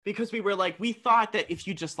because we thought that if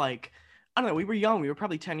you just like, I don't know, we were young, we were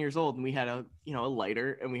probably 10 years old, and we had a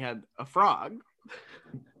lighter and we had a frog.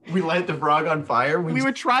 We light the frog on fire. We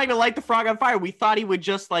were trying to light the frog on fire. We thought he would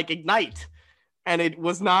just like ignite, and it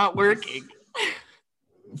was not working.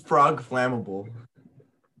 Frog flammable.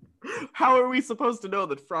 How are we supposed to know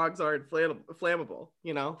that frogs aren't flammable,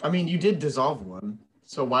 you know? I mean, you did dissolve one,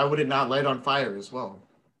 so why would it not light on fire as well?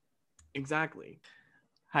 Exactly.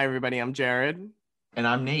 Hi, everybody. I'm Jared. And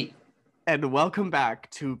I'm Nate. And welcome back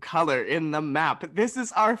to Color in the Map. This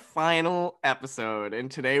is our final episode, and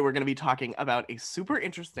today we're going to be talking about a super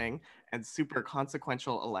interesting and super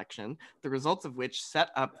consequential election, the results of which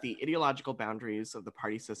set up the ideological boundaries of the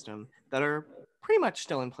party system that are pretty much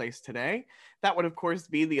still in place today. That would, of course,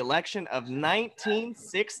 be the election of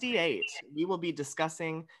 1968. We will be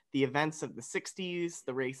discussing the events of the 60s,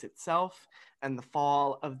 the race itself, and the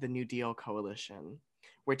fall of the New Deal coalition.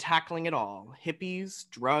 We're tackling it all: hippies,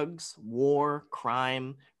 drugs, war,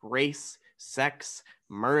 crime, race, sex,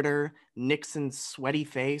 murder, Nixon's sweaty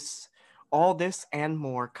face. All this and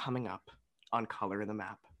more coming up on Color in the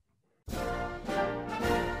Map.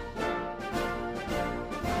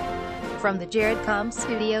 From the Jared Combs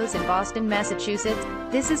Studios in Boston, Massachusetts,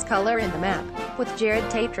 this is Color in the Map, with Jared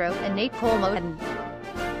Tatro and Nate Colmo.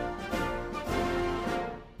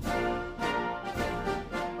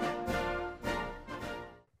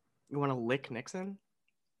 You want to lick Nixon?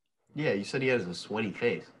 Yeah, you said he has a sweaty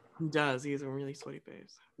face. He does. He has a really sweaty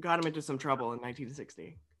face. Got him into some trouble in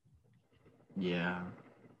 1960. Yeah.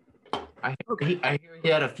 I hear he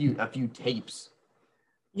had a few tapes.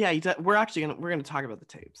 Yeah, we're gonna talk about the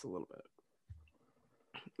tapes a little bit.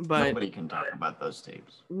 But nobody can talk about those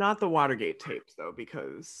tapes. Not the Watergate tapes, though,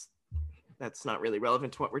 because that's not really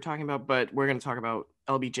relevant to what we're talking about. But we're going to talk about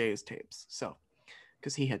LBJ's tapes, so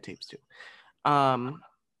because he had tapes too.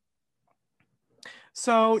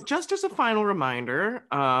 So just as a final reminder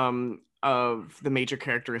of the major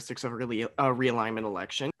characteristics of a realignment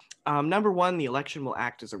election. Number one, the election will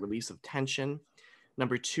act as a release of tension.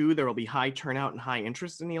 Number two, there will be high turnout and high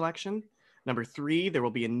interest in the election. Number three, there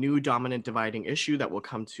will be a new dominant dividing issue that will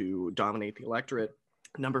come to dominate the electorate.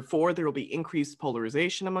 Number four, there will be increased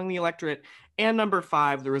polarization among the electorate. And number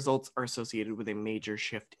five, the results are associated with a major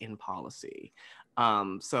shift in policy.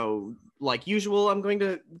 So like usual, I'm going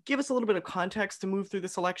to give us a little bit of context to move through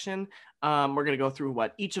this election. We're going to go through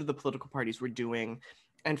what each of the political parties were doing.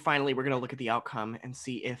 And finally, we're going to look at the outcome and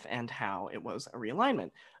see if and how it was a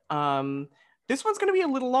realignment. This one's going to be a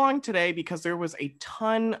little long today because there was a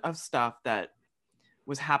ton of stuff that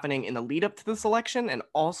was happening in the lead up to this election and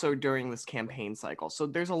also during this campaign cycle. So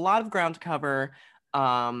there's a lot of ground to cover,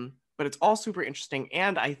 but it's all super interesting.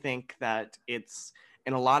 And I think that it's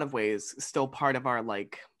in a lot of ways still part of our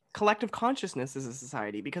like collective consciousness as a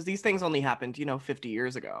society, because these things only happened, 50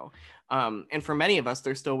 years ago. And for many of us,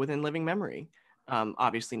 they're still within living memory.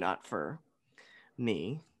 Obviously not for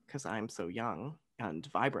me, because I'm so young and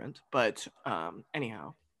vibrant, but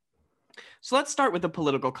anyhow. So let's start with the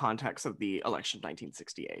political context of the election of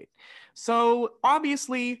 1968. So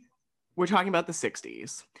obviously, we're talking about the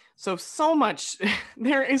 60s. So much,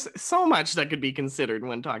 there is so much that could be considered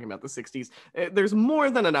when talking about the 60s. There's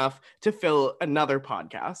more than enough to fill another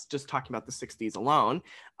podcast just talking about the 60s alone.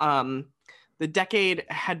 The decade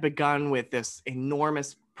had begun with this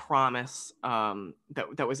enormous promise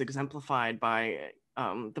that was exemplified by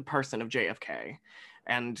the person of JFK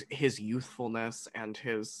and his youthfulness and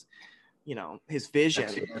his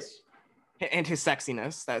vision and his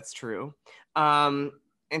sexiness. That's true.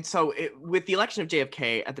 And so with the election of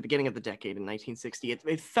JFK at the beginning of the decade in 1960,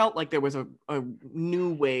 it felt like there was a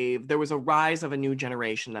new wave. There was a rise of a new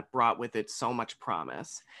generation that brought with it so much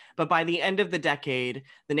promise. But by the end of the decade,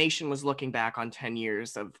 the nation was looking back on 10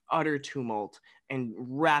 years of utter tumult and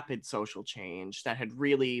rapid social change that had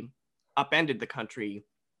really upended the country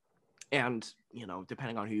and,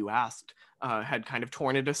 depending on who you asked, had kind of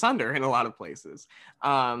torn it asunder in a lot of places.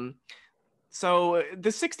 So the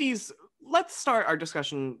 60s, let's start our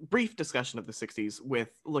brief discussion of the 60s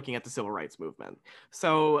with looking at the civil rights movement.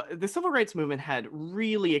 So the civil rights movement had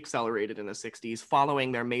really accelerated in the 60s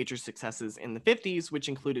following their major successes in the 50s, which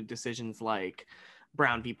included decisions like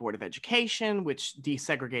Brown v. Board of Education, which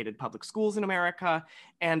desegregated public schools in America,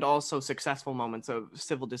 and also successful moments of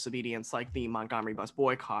civil disobedience like the Montgomery bus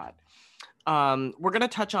boycott. We're going to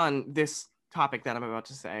touch on this topic that I'm about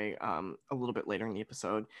to say a little bit later in the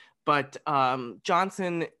episode. But Lyndon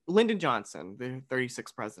Johnson, the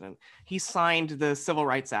 36th president, he signed the Civil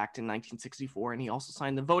Rights Act in 1964, and he also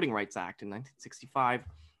signed the Voting Rights Act in 1965.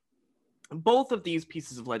 Both of these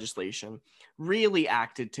pieces of legislation really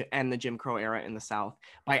acted to end the Jim Crow era in the South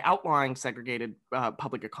by outlawing segregated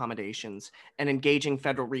public accommodations and engaging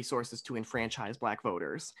federal resources to enfranchise Black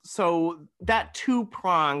voters. So that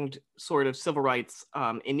two-pronged sort of civil rights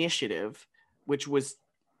initiative, which was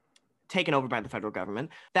taken over by the federal government,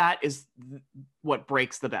 that is what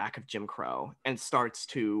breaks the back of Jim Crow and starts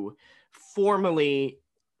to formally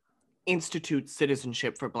institute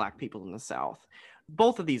citizenship for Black people in the South.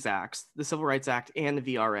 Both of these acts, the Civil Rights Act and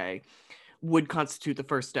the VRA, would constitute the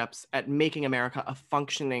first steps at making America a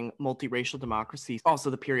functioning multiracial democracy. Also,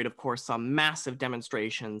 the period, of course, saw massive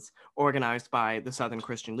demonstrations organized by the Southern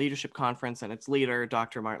Christian Leadership Conference and its leader,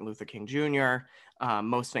 Dr. Martin Luther King Jr.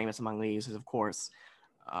 Most famous among these is, of course,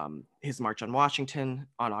 his March on Washington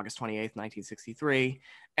on August 28th, 1963.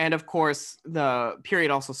 And of course, the period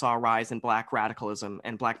also saw a rise in Black radicalism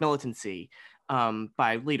and Black militancy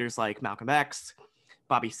by leaders like Malcolm X,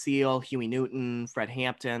 Bobby Seale, Huey Newton, Fred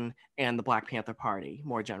Hampton, and the Black Panther Party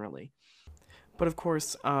more generally. But of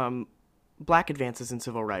course, Black advances in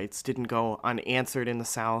civil rights didn't go unanswered in the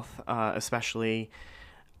South, especially.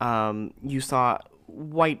 You saw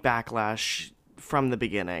white backlash from the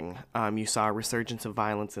beginning. You saw a resurgence of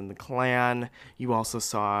violence in the Klan. You also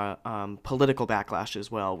saw political backlash as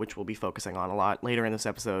well, which we'll be focusing on a lot later in this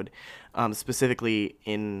episode, specifically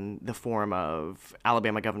in the form of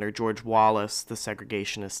Alabama Governor George Wallace, the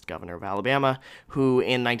segregationist governor of Alabama, who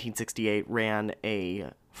in 1968 ran a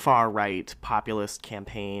far-right populist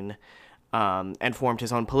campaign and formed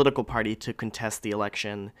his own political party to contest the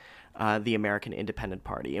election, the American Independent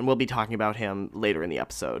Party. And we'll be talking about him later in the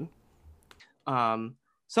episode.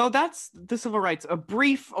 So that's the civil rights, a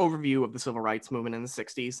brief overview of the civil rights movement in the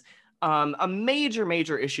 60s. A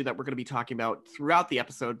major issue that we're going to be talking about throughout the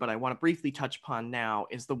episode, but I want to briefly touch upon now,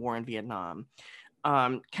 is the war in Vietnam.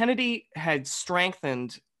 Kennedy had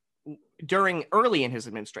strengthened, early in his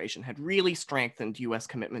administration, had really strengthened U.S.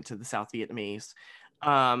 commitment to the South Vietnamese.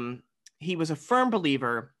 He was a firm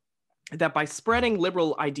believer that by spreading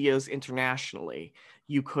liberal ideas internationally,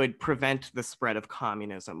 you could prevent the spread of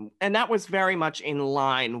communism. And that was very much in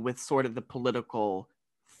line with sort of the political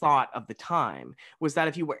thought of the time, was that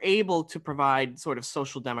if you were able to provide sort of a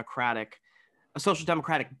social democratic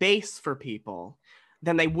base for people,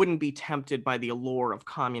 then they wouldn't be tempted by the allure of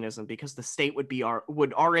communism because the state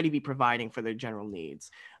would already be providing for their general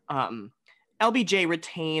needs. LBJ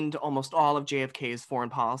retained almost all of JFK's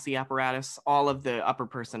foreign policy apparatus, all of the upper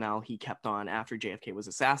personnel he kept on after JFK was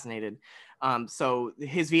assassinated. So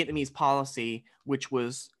his Vietnamese policy, which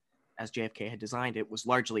was, as JFK had designed it, was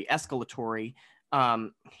largely escalatory.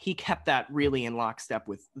 He kept that really in lockstep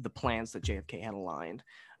with the plans that JFK had aligned.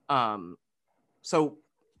 So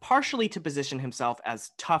partially to position himself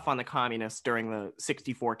as tough on the communists during the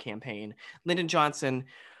 64 campaign, Lyndon Johnson,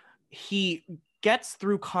 he gets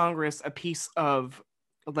through Congress a piece of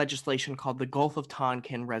legislation called the Gulf of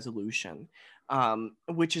Tonkin Resolution,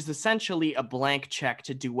 which is essentially a blank check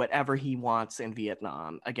to do whatever he wants in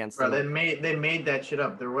Vietnam against. Bro, they made that shit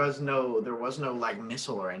up. There was no like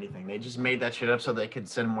missile or anything. They just made that shit up so they could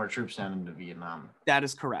send more troops down into Vietnam. That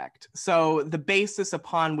is correct. So the basis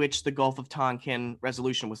upon which the Gulf of Tonkin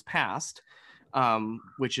Resolution was passed,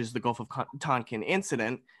 which is the Gulf of Tonkin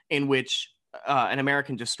incident, in which an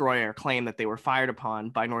American destroyer claimed that they were fired upon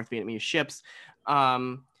by North Vietnamese ships.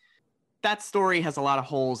 That story has a lot of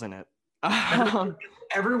holes in it.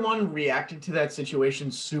 Everyone reacted to that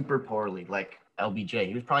situation super poorly. Like LBJ,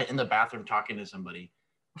 he was probably in the bathroom talking to somebody.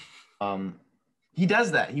 He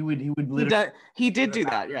does that. He would literally. He did do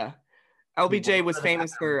that. Yeah. LBJ was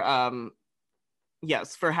famous for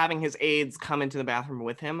for having his aides come into the bathroom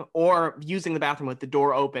with him, or using the bathroom with the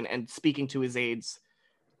door open and speaking to his aides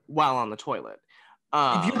while on the toilet.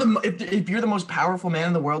 If you're the most powerful man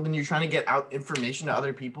in the world and you're trying to get out information to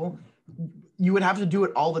other people, you would have to do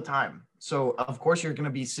it all the time. So of course you're going to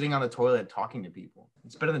be sitting on the toilet talking to people.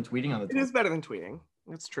 It's better than tweeting on the toilet. It is better than tweeting.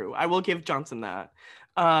 That's true. I will give Johnson that.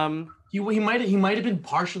 He might have been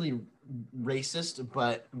partially racist,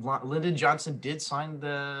 but Lyndon Johnson did sign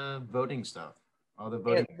the voting stuff.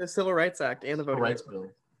 The Civil Rights Act and the Voting Rights Bill.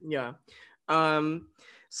 Yeah.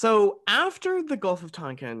 So after the Gulf of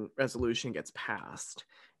Tonkin Resolution gets passed,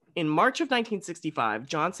 in March of 1965,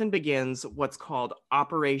 Johnson begins what's called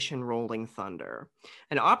Operation Rolling Thunder.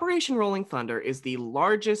 And Operation Rolling Thunder is the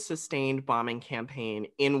largest sustained bombing campaign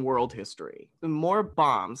in world history. More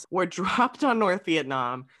bombs were dropped on North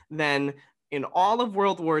Vietnam than in all of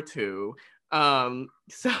World War II.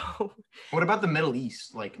 What about the Middle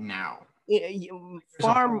East, like now?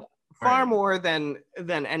 Far more than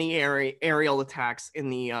any aerial attacks in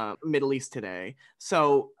the Middle East today.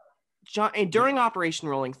 So during Operation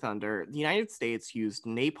Rolling Thunder, the United States used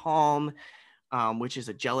napalm, which is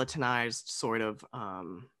a gelatinized sort of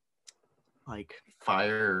like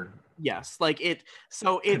Fire yes, like it.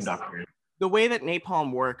 So it's conductor. the way that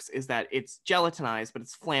napalm works is that it's gelatinized, but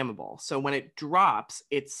it's flammable. So when it drops,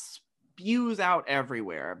 it spews out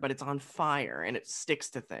everywhere, but it's on fire and it sticks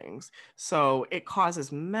to things. So it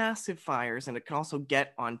causes massive fires, and it can also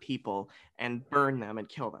get on people and burn them and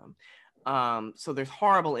kill them. So there's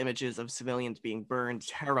horrible images of civilians being burned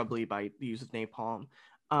terribly by the use of napalm.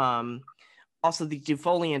 Also, the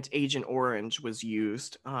defoliant Agent Orange was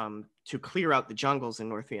used to clear out the jungles in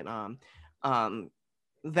North Vietnam.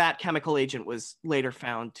 That chemical agent was later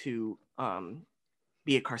found to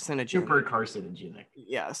be a carcinogen. Super carcinogenic.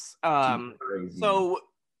 Yes. Crazy. So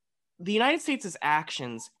the United States'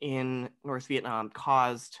 actions in North Vietnam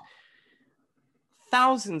caused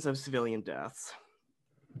thousands of civilian deaths.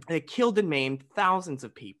 It killed and maimed thousands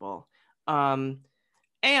of people. And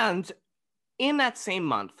in that same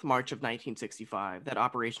month, March of 1965, that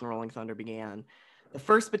Operation Rolling Thunder began, the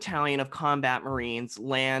 1st Battalion of Combat Marines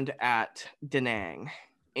land at Da Nang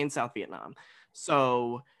in South Vietnam.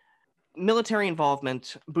 So military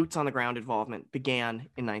involvement, boots on the ground involvement began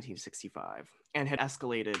in 1965 and had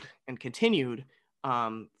escalated and continued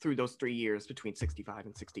through those 3 years between 65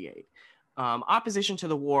 and 68. Opposition to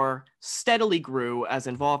the war steadily grew as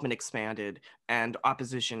involvement expanded, and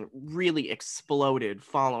opposition really exploded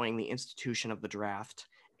following the institution of the draft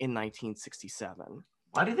in 1967.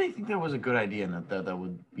 Why did they think that was a good idea and that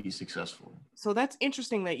would be successful? So that's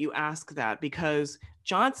interesting that you ask that, because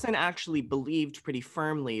Johnson actually believed pretty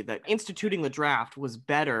firmly that instituting the draft was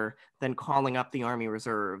better than calling up the Army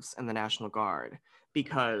Reserves and the National Guard,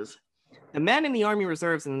 because the men in the Army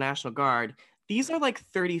Reserves and the National Guard, these are like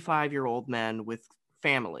 35-year-old men with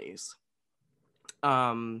families.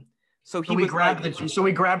 So we grabbed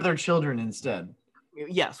their children instead.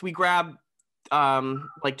 Yes, we grabbed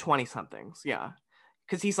like 20-somethings, yeah.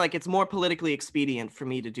 Because he's like, it's more politically expedient for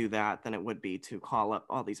me to do that than it would be to call up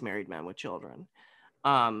all these married men with children.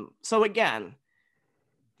 So again,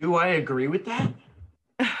 do I agree with that?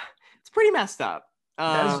 It's pretty messed up.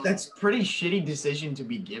 That's pretty shitty decision to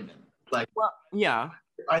be given. Like, well, yeah.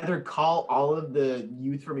 Either call all of the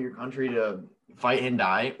youth from your country to fight and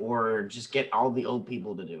die, or just get all the old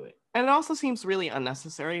people to do it. And it also seems really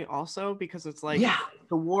unnecessary also, because it's like, yeah,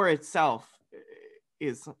 the war itself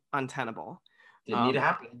is untenable. Didn't need to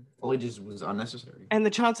happen. It just was unnecessary. And the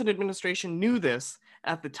Johnson administration knew this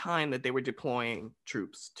at the time that they were deploying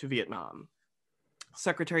troops to Vietnam.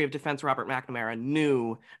 Secretary of Defense Robert McNamara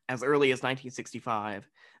knew as early as 1965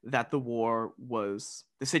 that the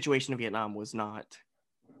situation in Vietnam was not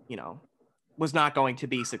going to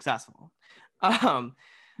be successful.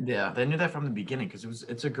 Yeah, they knew that from the beginning, because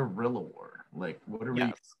it's a guerrilla war. Like, what are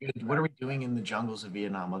we doing in the jungles of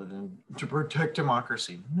Vietnam other than to protect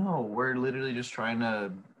democracy? No, we're literally just trying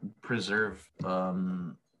to preserve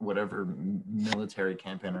whatever military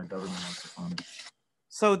campaign our government wants to fund.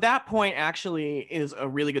 So that point actually is a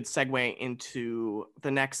really good segue into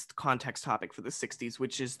the next context topic for the 60s,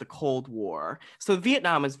 which is the Cold War. So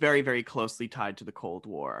Vietnam is very, very closely tied to the Cold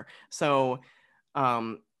War. So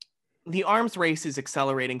the arms race is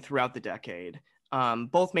accelerating throughout the decade.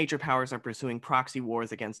 Both major powers are pursuing proxy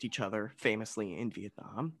wars against each other, famously in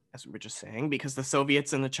Vietnam, as we were just saying, because the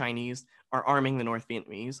Soviets and the Chinese are arming the North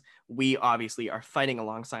Vietnamese. We obviously are fighting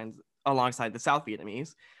alongside the South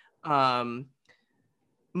Vietnamese.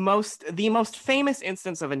 The most famous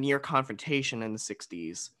instance of a near confrontation in the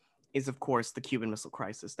 60s is, of course, the Cuban Missile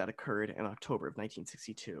Crisis that occurred in October of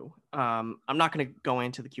 1962. I'm not going to go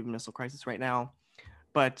into the Cuban Missile Crisis right now,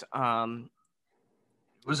 but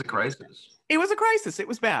it was a crisis. It was a crisis. It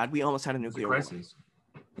was bad. We almost had a nuclear crisis.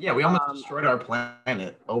 War. Yeah, we almost destroyed our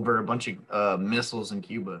planet over a bunch of missiles in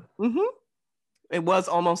Cuba. Mm-hmm. It was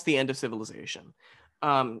almost the end of civilization.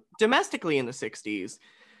 Domestically in the 60s,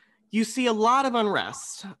 you see a lot of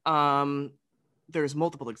unrest. There's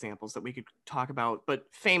multiple examples that we could talk about, but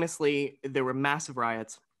famously, there were massive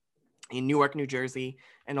riots in Newark, New Jersey,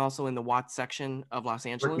 and also in the Watts section of Los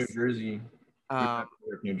Angeles. New Jersey. Newark,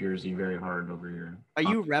 New Jersey, very hard over here. Are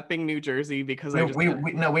you repping New Jersey? Because we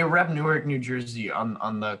rep Newark, New Jersey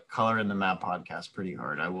on the Color in the Map podcast pretty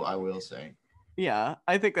hard. I will say. Yeah,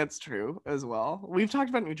 I think that's true as well. We've talked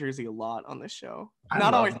about New Jersey a lot on this show.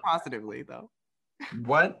 Not always positively, though.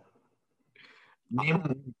 What?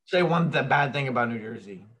 Say one bad thing about New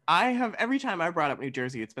Jersey. I have, every time I brought up New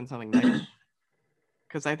Jersey, it's been something negative.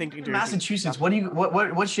 Because I think New Jersey. Massachusetts.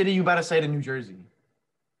 What shit are you about to say to New Jersey?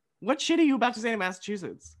 What shit are you about to say to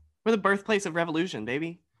Massachusetts? We're the birthplace of revolution,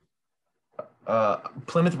 baby.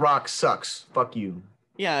 Plymouth Rock sucks. Fuck you.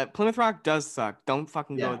 Yeah, Plymouth Rock does suck. Don't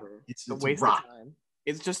fucking Yeah, go there. it's a a waste rock. of time.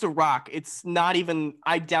 It's just a rock. It's not even,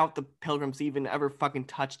 I doubt the Pilgrims even ever fucking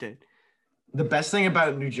touched it. The best thing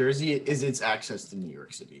about New Jersey is its access to New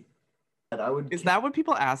York City. And I would. Is that what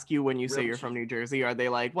people ask you when you say Really you're from cheap. New Jersey? Are they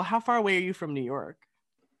like, well, how far away are you from New York?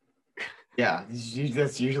 Yeah,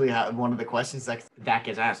 that's usually one of the questions that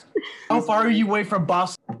gets asked. How far are you away from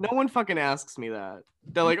Boston? No one fucking asks me that.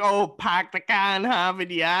 They're like, oh, pack the can, have it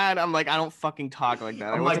yet. I'm like, I don't fucking talk like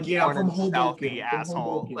that. I'm I went like, to yeah, I'm Corner from Hoboken. Southie, From asshole.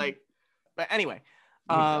 Hoboken. Like, but anyway,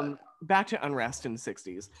 Like back to unrest in the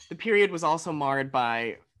 60s. The period was also marred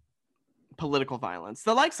by political violence,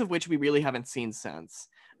 the likes of which we really haven't seen since.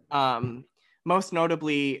 Most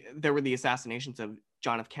notably, there were the assassinations of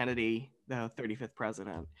John F. Kennedy, the 35th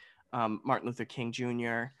president, Martin Luther King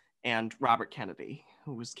Jr., and Robert Kennedy,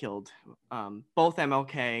 who was killed. Both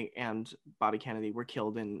MLK and Bobby Kennedy were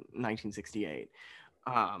killed in 1968.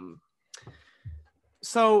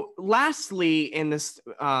 So lastly, in this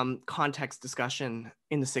context discussion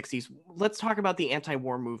in the 60s, let's talk about the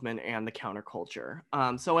anti-war movement and the counterculture.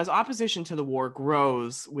 So as opposition to the war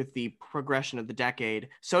grows with the progression of the decade,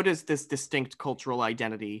 so does this distinct cultural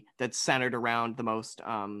identity that's centered around the most,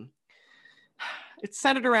 it's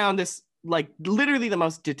centered around this, like literally the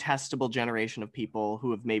most detestable generation of people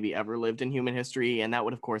who have maybe ever lived in human history. And that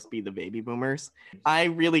would of course be the baby boomers. I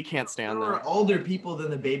really can't there stand were them. older people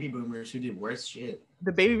than the baby boomers who did worse shit.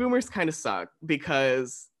 The baby boomers kind of suck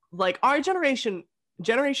because like our generation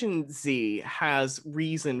Z has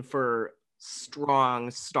reason for strong,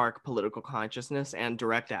 stark political consciousness and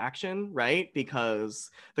direct action, right? Because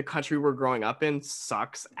the country we're growing up in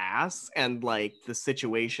sucks ass, and like the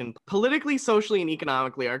situation politically, socially, and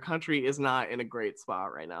economically, our country is not in a great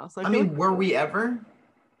spot right now. So I mean, were we ever?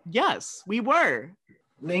 Yes, we were.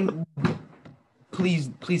 Name, please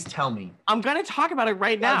tell me. I'm gonna talk about it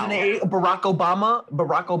right now. 2008, Barack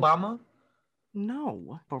Obama.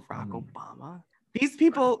 No, Barack Obama. These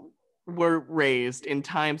people were raised in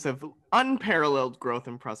times of unparalleled growth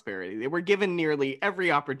and prosperity. They were given nearly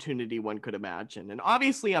every opportunity one could imagine. And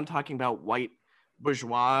obviously, I'm talking about white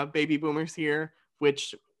bourgeois baby boomers here,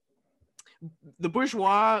 which the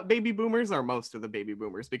bourgeois baby boomers are most of the baby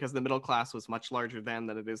boomers because the middle class was much larger then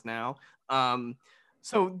than it is now.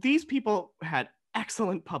 So these people had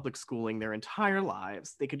excellent public schooling their entire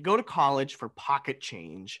lives. They could go to college for pocket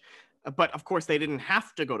change. But of course, they didn't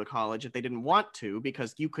have to go to college if they didn't want to,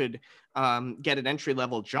 because you could get an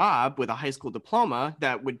entry-level job with a high school diploma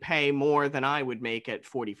that would pay more than I would make at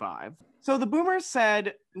 45. So the boomers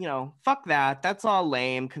said, you know, fuck that. That's all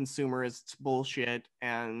lame, consumerist bullshit,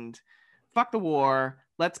 and fuck the war.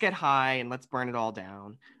 Let's get high and let's burn it all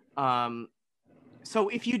down. So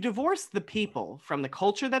if you divorce the people from the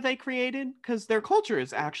culture that they created, because their culture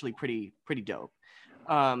is actually pretty dope,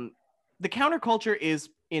 the counterculture is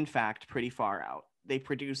in fact pretty far out. They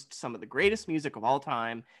produced some of the greatest music of all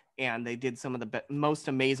time, and they did some of the most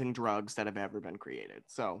amazing drugs that have ever been created.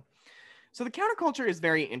 So the counterculture is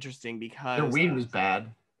very interesting because Their weed was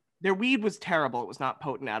bad. Their weed was terrible. It was not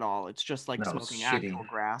potent at all. It's just like smoking shitty. actual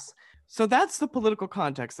grass. So that's the political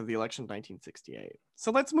context of the election of 1968.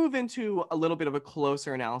 So let's move into a little bit of a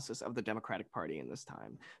closer analysis of the Democratic Party in this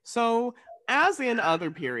time. So as in other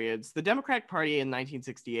periods, the Democratic Party in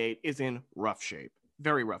 1968 is in rough shape,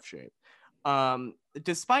 very rough shape.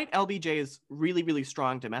 Despite LBJ's really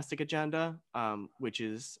strong domestic agenda, which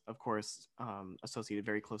is, of course, associated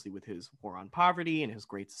very closely with his war on poverty and his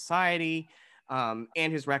Great Society, and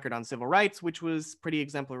his record on civil rights, which was pretty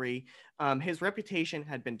exemplary, his reputation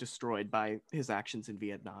had been destroyed by his actions in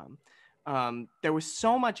Vietnam. There was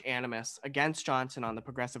so much animus against Johnson on the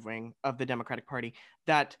progressive wing of the Democratic Party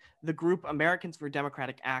that the group Americans for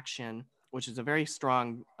Democratic Action, which is a very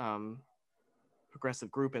strong progressive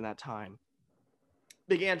group in that time,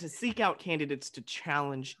 began to seek out candidates to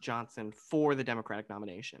challenge Johnson for the Democratic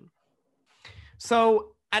nomination.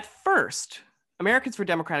 So at first, Americans for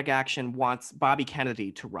Democratic Action wants Bobby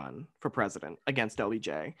Kennedy to run for president against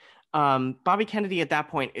LBJ. Bobby Kennedy at that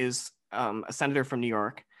point is a senator from New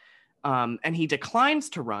York, and he declines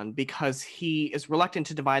to run because he is reluctant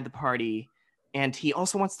to divide the party, and he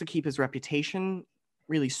also wants to keep his reputation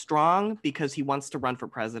really strong because he wants to run for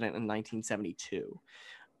president in 1972.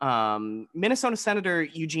 Minnesota Senator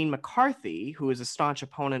Eugene McCarthy, who is a staunch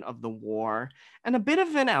opponent of the war and a bit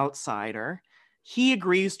of an outsider, he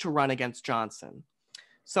agrees to run against Johnson.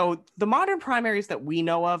 So the modern primaries that we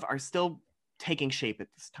know of are still taking shape at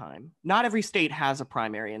this time. Not every state has a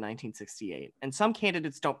primary in 1968, and some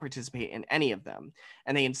candidates don't participate in any of them,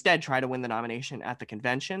 and they instead try to win the nomination at the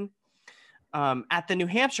convention. At the New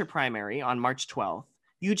Hampshire primary on March 12th,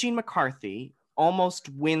 Eugene McCarthy almost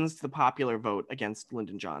wins the popular vote against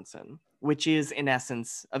Lyndon Johnson, which is in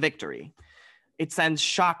essence a victory. It sends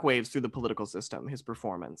shockwaves through the political system, his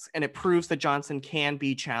performance, and it proves that Johnson can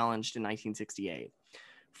be challenged in 1968.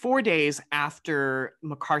 4 days after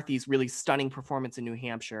McCarthy's really stunning performance in New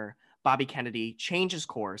Hampshire, Bobby Kennedy changes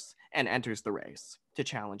course and enters the race to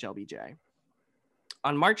challenge LBJ.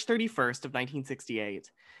 On March 31st of 1968,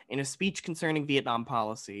 in a speech concerning Vietnam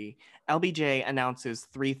policy, LBJ announces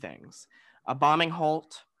 3 things: a bombing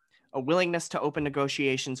halt, a willingness to open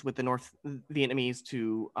negotiations with the North Vietnamese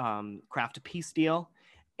to craft a peace deal,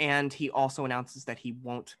 and he also announces that he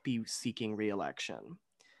won't be seeking re-election.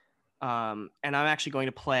 And I'm actually going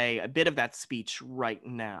to play a bit of that speech right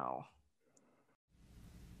now.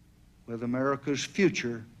 With America's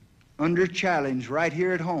future under challenge right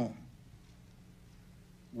here at home,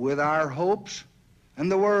 with our hopes and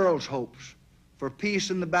the world's hopes for peace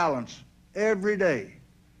and the balance every day,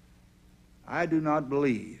 I do not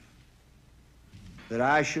believe that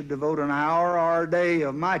I should devote an hour or a day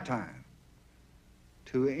of my time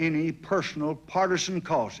to any personal partisan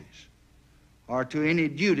causes or to any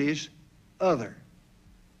duties other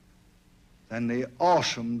than the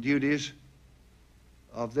awesome duties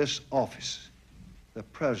of this office, the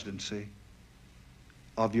presidency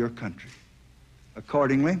of your country.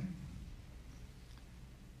 Accordingly,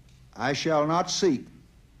 I shall not seek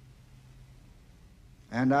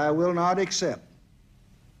and I will not accept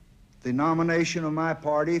the nomination of my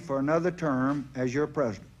party for another term as your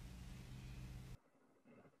president.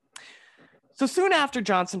 So soon after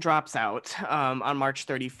Johnson drops out on March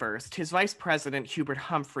 31st, his vice president, Hubert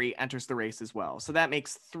Humphrey, enters the race as well. So that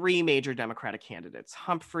makes 3 major Democratic candidates: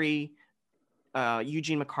 Humphrey,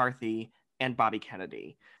 Eugene McCarthy, and Bobby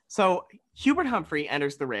Kennedy. So Hubert Humphrey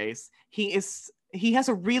enters the race. He has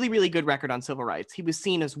a really, really good record on civil rights. He was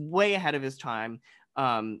seen as way ahead of his time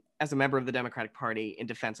as a member of the Democratic Party in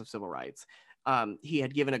defense of civil rights. He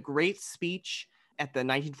had given a great speech at the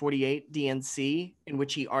 1948 DNC, in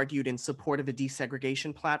which he argued in support of a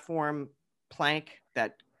desegregation platform plank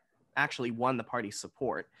that actually won the party's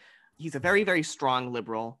support. He's a very, very strong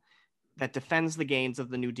liberal that defends the gains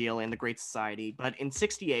of the New Deal and the Great Society. But in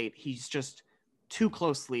 68, he's just too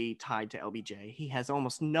closely tied to LBJ. He has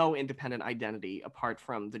almost no independent identity apart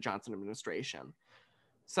from the Johnson administration.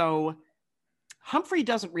 So Humphrey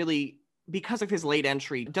doesn't really, because of his late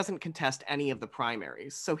entry, doesn't contest any of the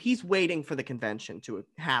primaries. So he's waiting for the convention to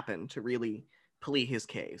happen to really plead his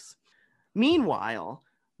case. Meanwhile,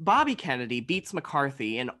 Bobby Kennedy beats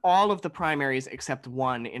McCarthy in all of the primaries except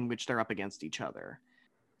one in which they're up against each other.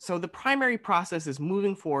 So the primary process is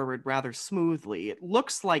moving forward rather smoothly. It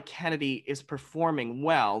looks like Kennedy is performing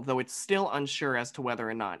well, though it's still unsure as to whether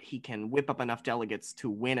or not he can whip up enough delegates to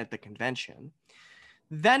win at the convention.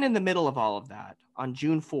 Then in the middle of all of that, on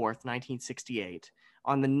June 4th, 1968,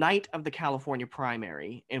 on the night of the California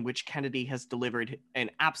primary, in which Kennedy has delivered an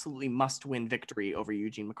absolutely must-win victory over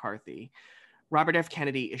Eugene McCarthy, Robert F.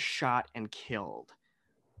 Kennedy is shot and killed.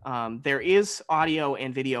 There is audio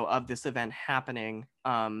and video of this event happening.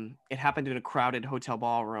 It happened in a crowded hotel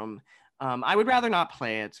ballroom. I would rather not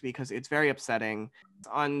play it because it's very upsetting.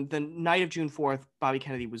 On the night of June 4th, Bobby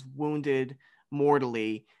Kennedy was wounded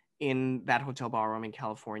mortally in that hotel ballroom in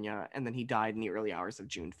California, and then he died in the early hours of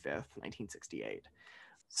June 5th, 1968.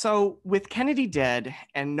 So with Kennedy dead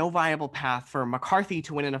and no viable path for McCarthy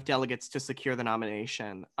to win enough delegates to secure the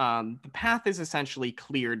nomination, the path is essentially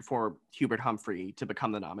cleared for Hubert Humphrey to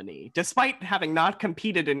become the nominee, despite having not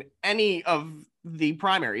competed in any of the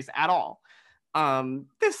primaries at all.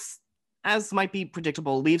 This, as might be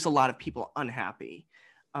predictable, leaves a lot of people unhappy,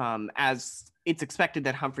 as it's expected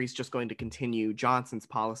that Humphrey's just going to continue Johnson's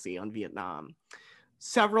policy on Vietnam.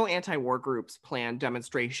 Several anti-war groups planned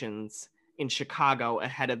demonstrations in Chicago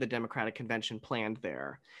ahead of the Democratic Convention planned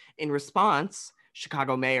there. In response,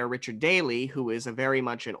 Chicago Mayor Richard Daley, who is a very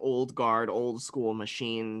much an old guard, old school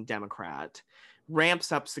machine Democrat,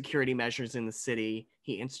 ramps up security measures in the city.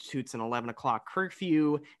 He institutes an 11 o'clock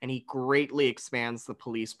curfew, and he greatly expands the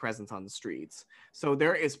police presence on the streets. So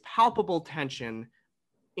there is palpable tension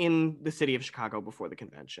in the city of Chicago before the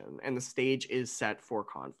convention, and the stage is set for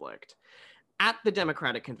conflict. At the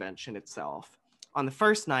Democratic Convention itself, on the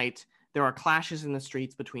first night, there are clashes in the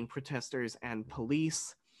streets between protesters and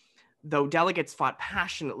police. Though delegates fought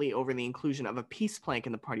passionately over the inclusion of a peace plank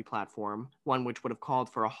in the party platform, one which would have called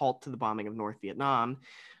for a halt to the bombing of North Vietnam,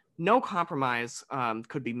 no compromise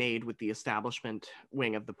could be made with the establishment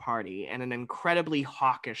wing of the party, and an incredibly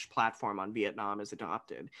hawkish platform on Vietnam is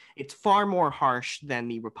adopted. It's far more harsh than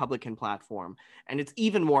the Republican platform, and it's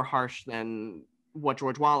even more harsh than what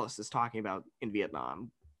George Wallace is talking about in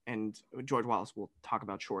Vietnam, and George Wallace will talk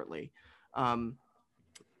about shortly. At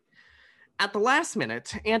the last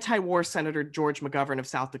minute, anti-war Senator George McGovern of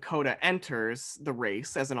South Dakota enters the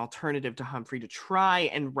race as an alternative to Humphrey to try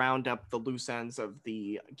and round up the loose ends of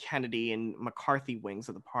the Kennedy and McCarthy wings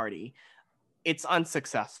of the party. It's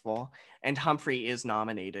unsuccessful, and Humphrey is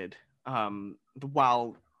nominated.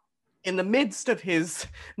 While in the midst of his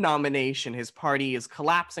nomination, his party is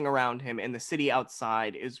collapsing around him, and the city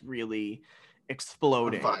outside is really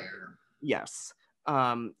exploding. On fire. Yes.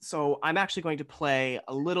 So I'm actually going to play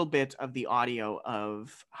a little bit of the audio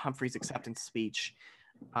of Humphrey's acceptance speech,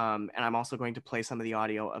 and I'm also going to play some of the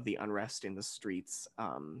audio of the unrest in the streets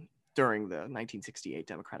during the 1968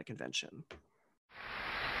 Democratic Convention.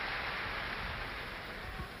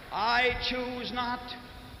 I choose not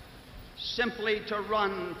simply to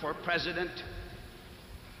run for president.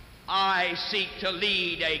 I seek to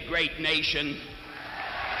lead a great nation.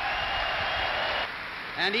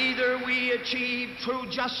 And either we achieve true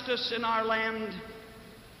justice in our land,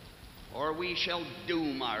 or we shall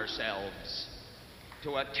doom ourselves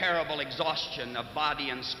to a terrible exhaustion of body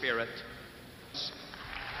and spirit.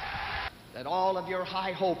 That all of your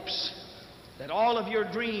high hopes, that all of your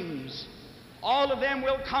dreams, all of them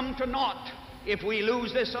will come to naught if we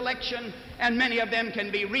lose this election, and many of them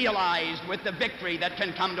can be realized with the victory that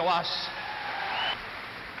can come to us.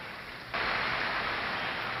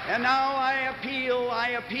 And now I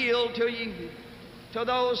appeal to you, to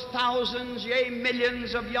those thousands, yea,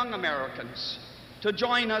 millions of young Americans, to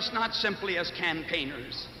join us not simply as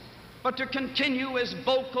campaigners, but to continue as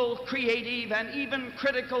vocal, creative, and even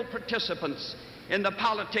critical participants in the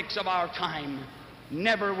politics of our time.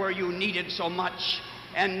 Never were you needed so much,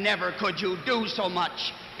 and never could you do so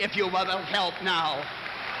much if you were without help now.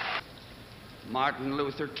 Martin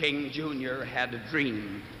Luther King Jr. had a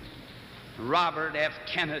dream. Robert F.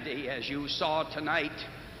 Kennedy, as you saw tonight,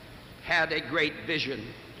 had a great vision.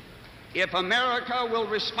 If America will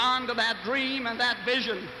respond to that dream and that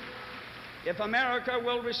vision, if America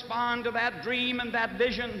will respond to that dream and that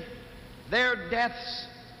vision, their deaths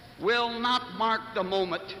will not mark the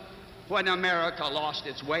moment when America lost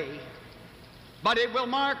its way, but it will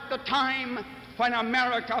mark the time when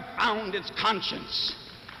America found its conscience.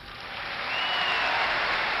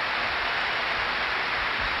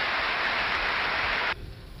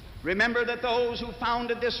 Remember that those who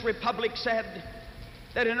founded this republic said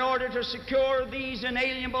that in order to secure these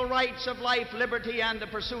inalienable rights of life, liberty, and the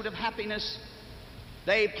pursuit of happiness,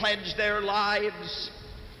 they pledged their lives,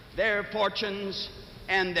 their fortunes,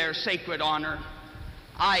 and their sacred honor.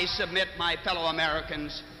 I submit, my fellow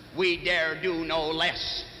Americans, we dare do no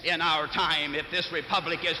less in our time if this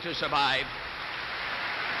republic is to survive.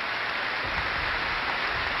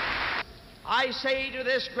 I say to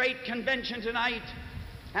this great convention tonight,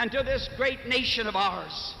 and to this great nation of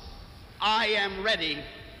ours, I am ready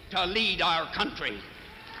to lead our country.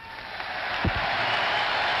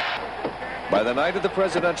 By the night of the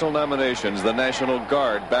presidential nominations, the National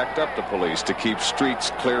Guard backed up the police to keep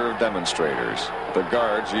streets clear of demonstrators. The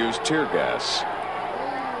guards used tear gas,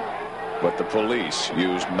 but the police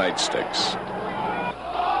used nightsticks.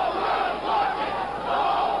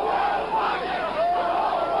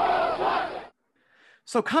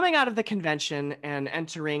 So coming out of the convention and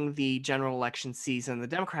entering the general election season, the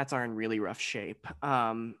Democrats are in really rough shape.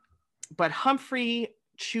 But Humphrey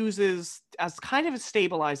chooses, as kind of a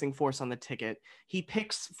stabilizing force on the ticket, he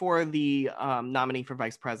picks for the nominee for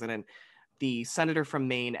vice president, the senator from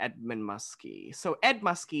Maine, Edmund Muskie. So Ed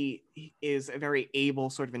Muskie is a very able,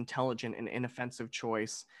 sort of intelligent and inoffensive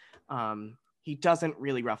choice. He doesn't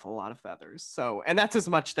really ruffle a lot of feathers. So, and that's as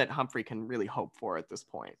much that Humphrey can really hope for at this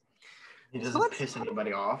point. He doesn't piss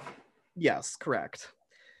anybody off. Yes, correct.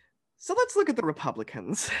 So let's look at the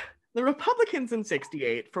Republicans. The Republicans in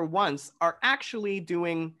 68, for once, are actually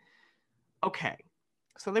doing okay.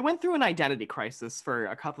 So they went through an identity crisis for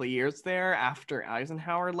a couple of years there after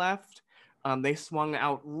Eisenhower left. They swung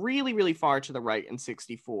out really, really far to the right in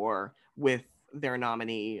 64 with their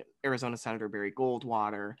nominee, Arizona Senator Barry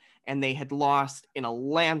Goldwater, and they had lost in a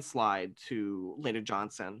landslide to Lyndon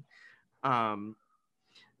Johnson.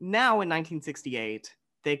 Now in 1968,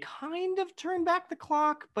 they kind of turned back the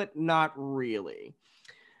clock, but not really.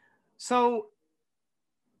 So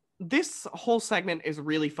this whole segment is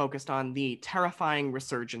really focused on the terrifying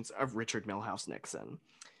resurgence of Richard Milhous Nixon.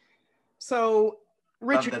 So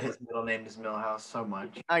Richard... Love that his middle name is Milhouse so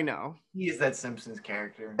much. I know. He is that Simpsons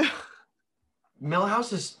character.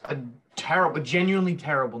 Milhouse is a terrible, genuinely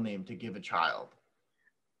terrible name to give a child.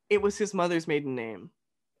 It was his mother's maiden name,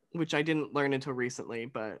 which I didn't learn until recently,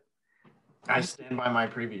 but... I stand by my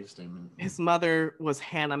previous statement. His mother was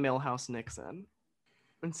Hannah Milhous Nixon.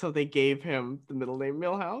 And so they gave him the middle name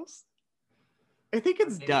Milhouse. I think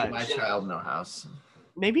it's Maybe Dutch. My Child No House.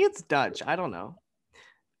 Maybe it's Dutch. I don't know.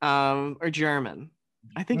 Or German.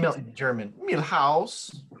 I think it's German.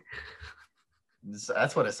 Milhouse.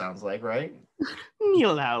 That's what it sounds like, right?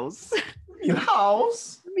 Milhouse.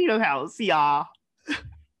 Milhouse. Milhouse, yeah.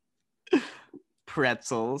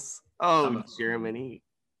 Pretzels. Oh, Germany.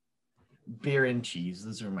 Beer and cheese.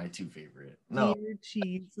 Those are my two favorite. No. Beer,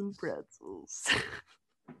 cheese, and pretzels.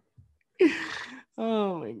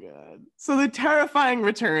 Oh my god. So the terrifying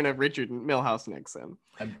return of Richard Milhouse Nixon.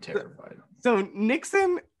 I'm terrified. So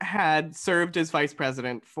Nixon had served as vice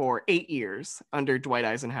president for 8 years under Dwight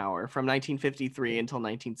Eisenhower from 1953 until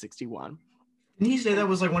 1961. Didn't he say that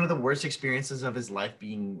was like one of the worst experiences of his life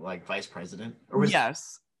being like vice president?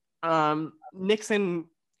 Yes. Nixon,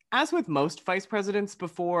 as with most vice presidents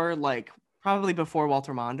before, like probably before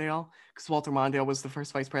Walter Mondale, because Walter Mondale was the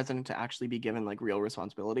first vice president to actually be given like real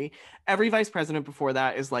responsibility. Every vice president before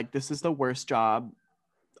that is like, this is the worst job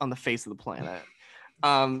on the face of the planet.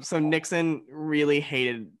 So Nixon really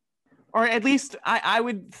hated, or at least I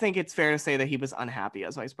would think it's fair to say that he was unhappy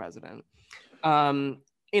as vice president.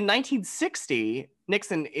 In 1960,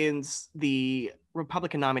 Nixon is the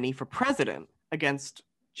Republican nominee for president against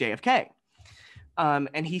JFK.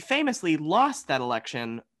 And he famously lost that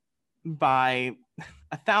election by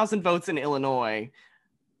 1,000 votes in Illinois.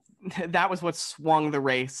 That was what swung the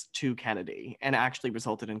race to Kennedy and actually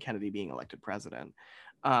resulted in Kennedy being elected president.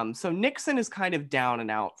 So Nixon is kind of down and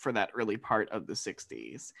out for that early part of the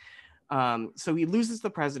 60s. So he loses the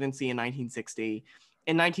presidency in 1960.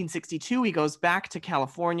 In 1962, he goes back to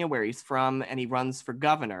California, where he's from, and he runs for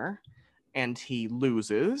governor, and he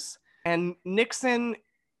loses. And Nixon,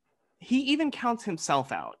 he even counts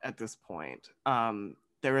himself out at this point.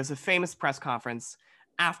 There is a famous press conference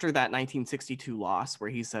after that 1962 loss where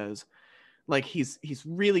he says, like, he's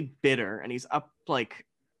really bitter, and he's up, like,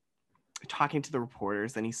 talking to the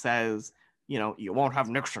reporters, and he says, you know, you won't have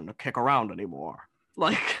Nixon to kick around anymore.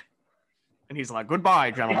 Like, and he's like,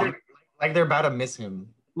 goodbye, gentlemen. Like they're about to miss him.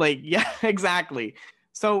 Like, yeah, exactly.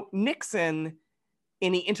 So Nixon,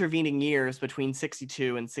 in the intervening years between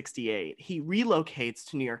 62 and 68, he relocates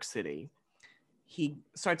to New York City. He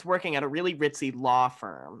starts working at a really ritzy law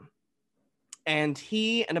firm. And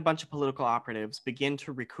he and a bunch of political operatives begin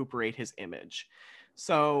to recuperate his image.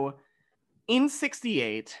 So in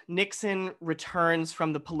 68, Nixon returns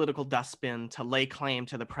from the political dustbin to lay claim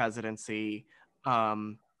to the presidency.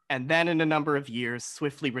 And then in a number of years,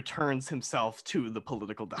 swiftly returns himself to the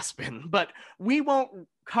political dustbin. But we won't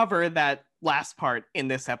cover that last part in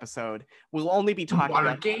this episode. We'll only be talking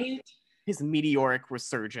about his meteoric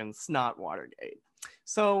resurgence, not Watergate.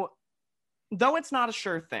 So though it's not a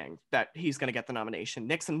sure thing that he's going to get the nomination,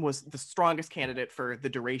 Nixon was the strongest candidate for the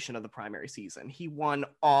duration of the primary season. He won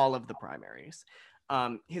all of the primaries.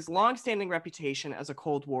 His longstanding reputation as a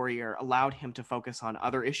Cold Warrior allowed him to focus on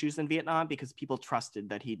other issues in Vietnam because people trusted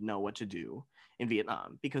that he'd know what to do in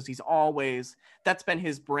Vietnam, because that's been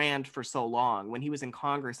his brand for so long. When he was in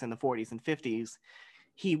Congress in the 40s and 50s,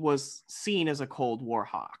 he was seen as a Cold War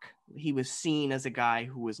hawk. He was seen as a guy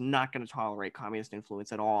who was not going to tolerate communist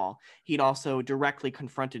influence at all. He'd also directly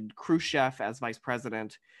confronted Khrushchev as vice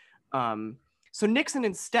president. So Nixon,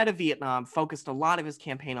 instead of Vietnam, focused a lot of his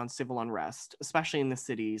campaign on civil unrest, especially in the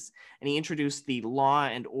cities, and he introduced the law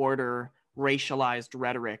and order racialized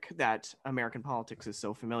rhetoric that American politics is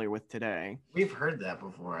so familiar with today. We've heard that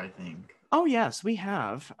before, I think. Oh, yes, we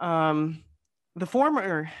have.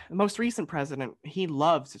 The most recent president, he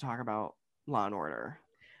loved to talk about law and order.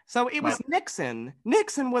 So it was Nixon.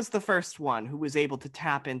 Nixon was the first one who was able to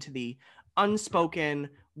tap into the unspoken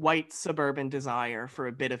white suburban desire for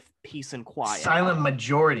a bit of peace and quiet. Silent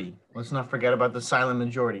majority. Let's not forget about the silent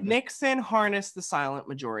majority. Nixon harnessed the silent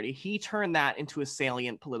majority. He turned that into a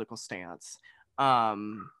salient political stance.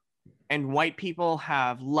 And white people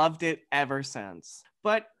have loved it ever since.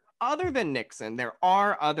 But other than Nixon, there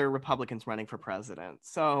are other Republicans running for president.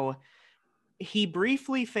 So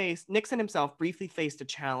Nixon himself briefly faced a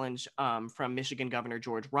challenge from Michigan Governor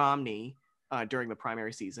George Romney during the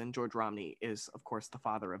primary season. George Romney is, of course, the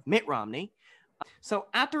father of Mitt Romney. So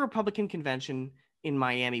at the Republican convention in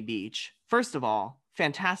Miami Beach, first of all,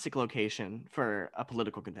 fantastic location for a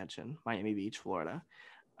political convention, Miami Beach, Florida.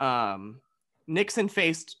 Nixon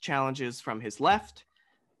faced challenges from his left,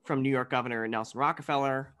 from New York Governor Nelson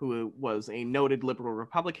Rockefeller, who was a noted liberal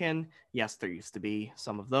Republican. Yes, there used to be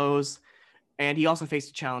some of those. And he also faced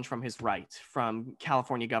a challenge from his right, from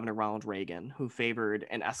California Governor Ronald Reagan, who favored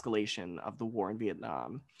an escalation of the war in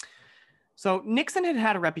Vietnam. So Nixon had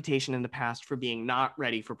had a reputation in the past for being not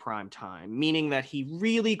ready for prime time, meaning that he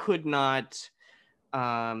really could not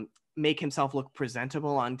make himself look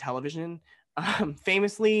presentable on television.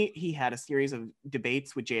 Famously, he had a series of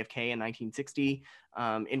debates with JFK in 1960,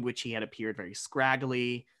 in which he had appeared very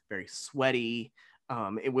scraggly, very sweaty.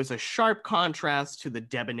 It was a sharp contrast to the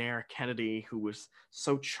debonair Kennedy, who was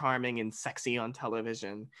so charming and sexy on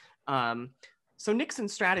television. So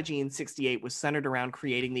Nixon's strategy in 68 was centered around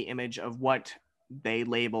creating the image of what they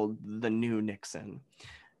labeled the new Nixon.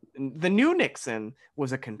 The new Nixon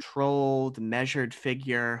was a controlled, measured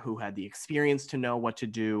figure who had the experience to know what to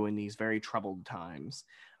do in these very troubled times.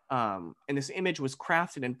 And this image was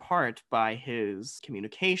crafted in part by his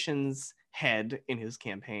communications head in his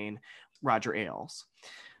campaign, Roger Ailes.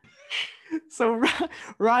 So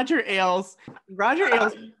Roger Ailes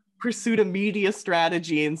pursued a media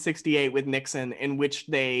strategy in 68 with Nixon in which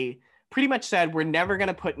they pretty much said, we're never going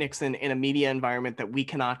to put Nixon in a media environment that we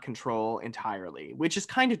cannot control entirely, which is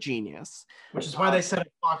kind of genius. Which is why they set up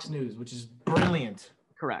Fox News, which is brilliant.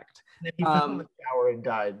 Correct. And then he fell in the shower and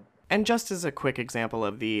died. And just as a quick example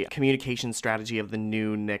of the communication strategy of the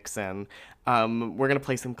new Nixon, we're going to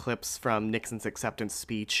play some clips from Nixon's acceptance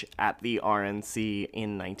speech at the RNC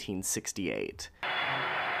in 1968.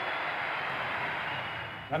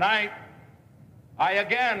 Tonight, I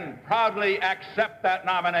again proudly accept that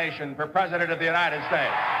nomination for President of the United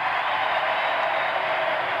States.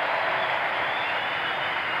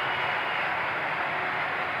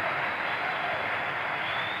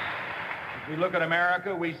 As we look at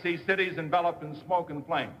America, we see cities enveloped in smoke and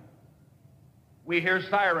flame. We hear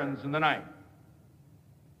sirens in the night.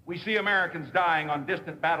 We see Americans dying on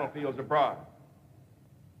distant battlefields abroad.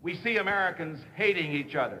 We see Americans hating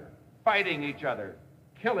each other, fighting each other,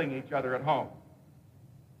 killing each other at home.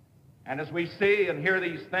 And as we see and hear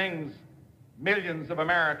these things, millions of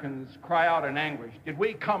Americans cry out in anguish. Did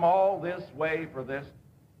we come all this way for this?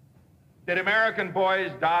 Did American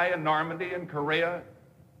boys die in Normandy and Korea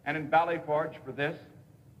and in Valley Forge for this?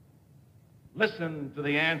 Listen to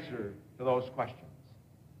the answer to those questions.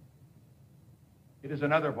 It is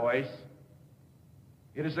another voice.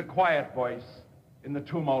 It is a quiet voice in the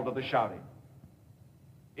tumult of the shouting.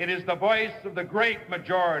 It is the voice of the great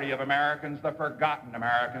majority of Americans, the forgotten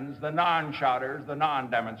Americans, the non-shouters, the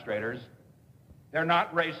non-demonstrators. They're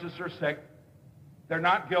not racist or sick. They're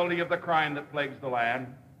not guilty of the crime that plagues the land.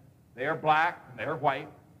 They are black, they're white.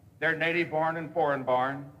 They're native-born and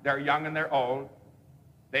foreign-born. They're young and they're old.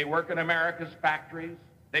 They work in America's factories.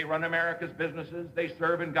 They run America's businesses. They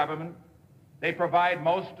serve in government. They provide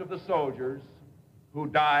most of the soldiers who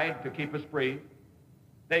died to keep us free.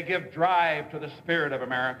 They give drive to the spirit of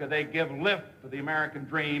America. They give lift to the American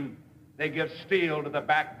dream. They give steel to the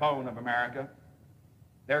backbone of America.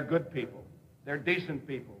 They're good people. They're decent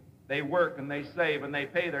people. They work and they save and they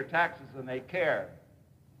pay their taxes and they care.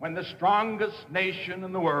 When the strongest nation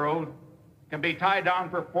in the world can be tied down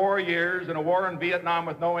for 4 years in a war in Vietnam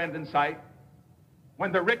with no end in sight,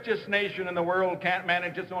 when the richest nation in the world can't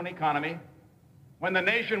manage its own economy, when the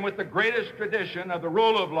nation with the greatest tradition of the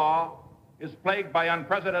rule of law is plagued by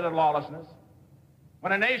unprecedented lawlessness,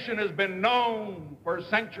 when a nation has been known for a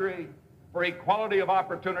century for equality of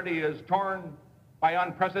opportunity is torn by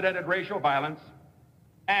unprecedented racial violence,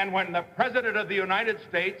 and when the President of the United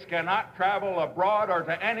States cannot travel abroad or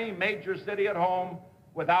to any major city at home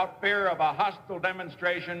without fear of a hostile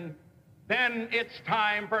demonstration, then it's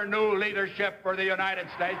time for new leadership for the United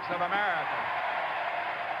States of America.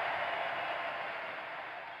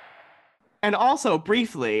 And also,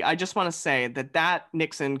 briefly, I just want to say that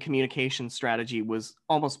Nixon communication strategy was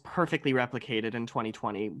almost perfectly replicated in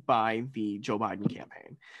 2020 by the Joe Biden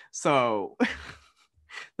campaign. So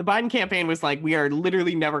the Biden campaign was like, we are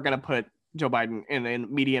literally never going to put Joe Biden in a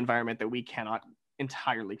media environment that we cannot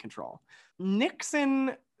entirely control.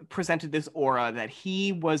 Nixon presented this aura that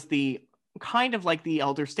he was the kind of like the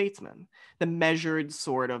elder statesman, the measured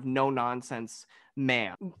sort of no-nonsense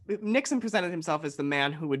man. Nixon presented himself as the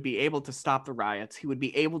man who would be able to stop the riots. He would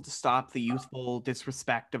be able to stop the youthful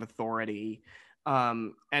disrespect of authority.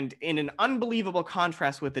 And in an unbelievable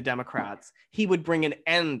contrast with the Democrats, he would bring an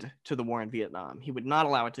end to the war in Vietnam. He would not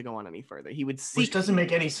allow it to go on any further. He would seek... Which doesn't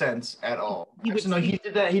make any sense at all. He Actually, no,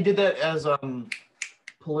 he did that as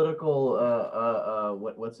political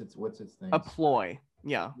what's its thing? A ploy.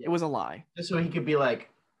 Yeah, it was a lie. Just so he could be like,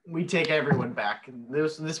 we take everyone back.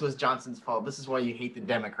 This was Johnson's fault. This is why you hate the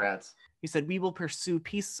Democrats. He said, we will pursue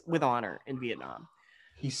peace with honor in Vietnam.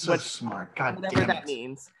 He's so smart. God whatever damn it. that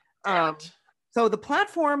means. So the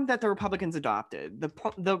platform that the Republicans adopted,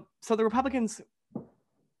 the Republicans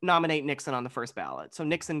nominate Nixon on the first ballot. So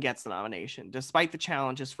Nixon gets the nomination. Despite the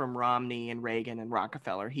challenges from Romney and Reagan and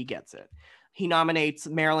Rockefeller, he gets it. He nominates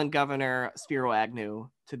Maryland Governor Spiro Agnew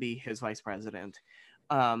to be his vice president.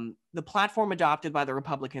 The platform adopted by the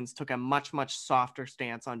Republicans took a much, much softer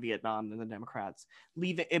stance on Vietnam than the Democrats,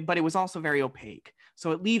 but it was also very opaque.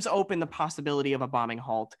 So it leaves open the possibility of a bombing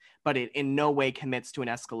halt, but it in no way commits to an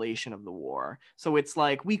escalation of the war. So it's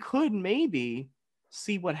like, we could maybe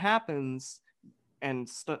see what happens, and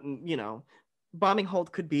bombing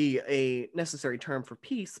halt could be a necessary term for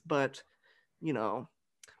peace, but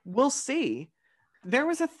we'll see. There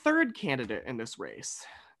was a third candidate in this race,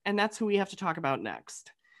 and that's who we have to talk about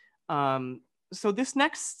next. So this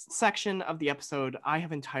next section of the episode I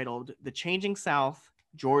have entitled The Changing South,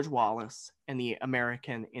 George Wallace, and the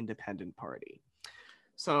American Independent Party.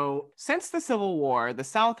 So since the Civil War, the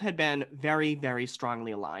South had been very, very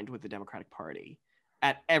strongly aligned with the Democratic Party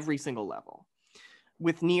at every single level,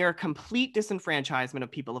 with near complete disenfranchisement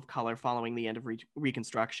of people of color following the end of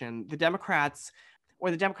Reconstruction. The Democrats, or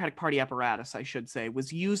the Democratic Party apparatus, I should say,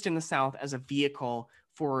 was used in the South as a vehicle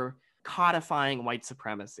for codifying white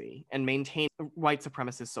supremacy and maintaining white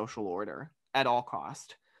supremacist social order at all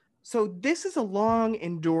cost. So this is a long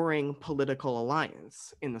enduring political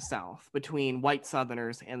alliance in the South between white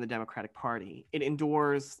Southerners and the Democratic Party. It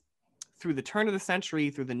endures through the turn of the century,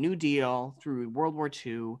 through the New Deal, through World War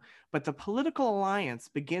II, but the political alliance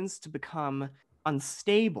begins to become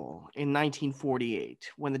unstable in 1948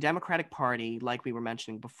 when the Democratic Party, like we were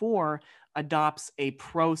mentioning before, adopts a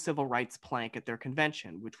pro-civil rights plank at their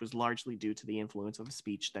convention, which was largely due to the influence of a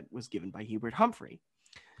speech that was given by Hubert Humphrey.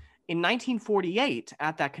 In 1948,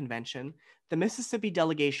 at that convention, the Mississippi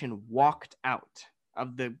delegation walked out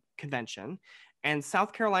of the convention, and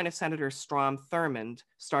South Carolina Senator Strom Thurmond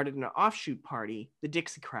started an offshoot party, the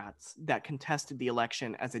Dixiecrats, that contested the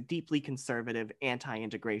election as a deeply conservative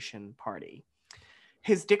anti-integration party.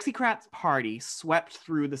 His Dixiecrats party swept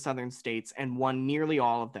through the southern states and won nearly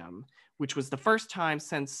all of them, which was the first time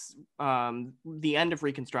since the end of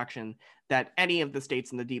Reconstruction that any of the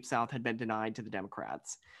states in the Deep South had been denied to the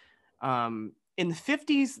Democrats. In the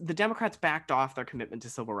 50s, the Democrats backed off their commitment to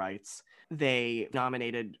civil rights. They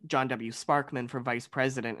nominated John W. Sparkman for vice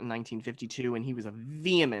president in 1952, and he was a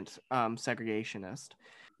vehement segregationist.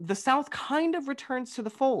 The South kind of returns to the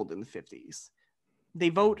fold in the 50s. They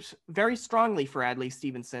vote very strongly for Adlai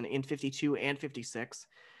Stevenson in 52 and 56,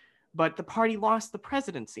 but the party lost the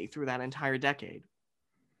presidency through that entire decade.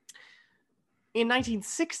 In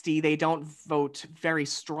 1960, they don't vote very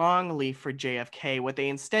strongly for JFK. What they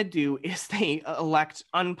instead do is they elect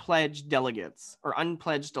unpledged delegates or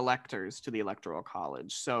unpledged electors to the Electoral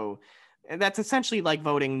College. So that's essentially like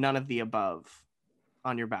voting none of the above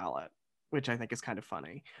on your ballot, which I think is kind of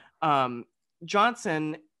funny.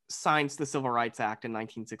 Johnson signs the Civil Rights Act in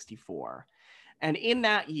 1964. And in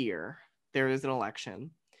that year, there is an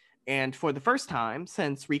election. And for the first time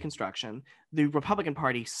since Reconstruction, the Republican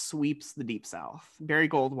Party sweeps the Deep South. Barry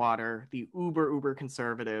Goldwater, the uber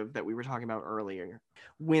conservative that we were talking about earlier,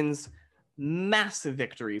 wins massive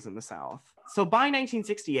victories in the South. So by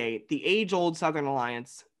 1968, the age-old Southern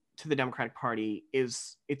alliance to the Democratic Party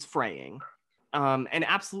it's fraying. An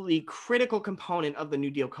absolutely critical component of the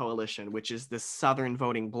New Deal coalition, which is this Southern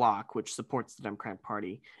voting bloc, which supports the Democratic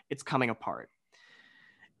Party, it's coming apart.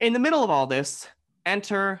 In the middle of all this,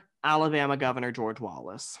 enter Alabama Governor George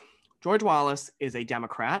Wallace. George Wallace is a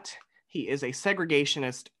Democrat. He is a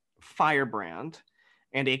segregationist firebrand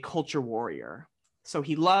and a culture warrior. So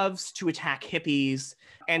he loves to attack hippies,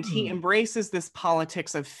 and he embraces this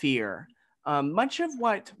politics of fear. Much of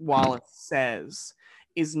what Wallace says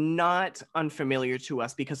is not unfamiliar to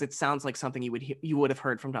us because it sounds like something you would have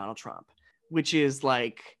heard from Donald Trump, which is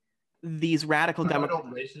like these radical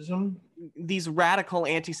racism, these radical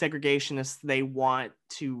anti-segregationists, they want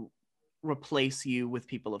to replace you with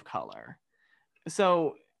people of color.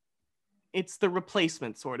 So it's the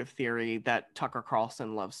replacement sort of theory that Tucker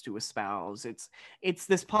Carlson loves to espouse. It's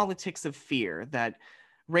this politics of fear that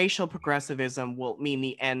racial progressivism will mean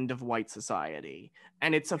the end of white society.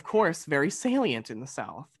 And it's, of course, very salient in the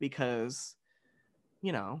South because,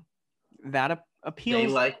 that appeals. They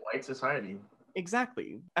like white society.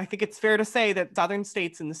 Exactly. I think it's fair to say that Southern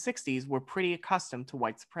states in the 60s were pretty accustomed to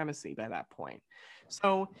white supremacy by that point.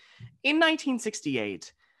 So in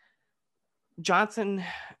 1968, Johnson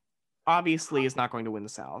obviously is not going to win the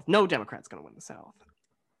South. No Democrat's going to win the South.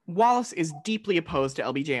 Wallace is deeply opposed to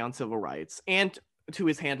LBJ on civil rights and to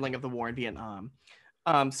his handling of the war in Vietnam.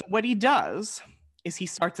 So what he does is he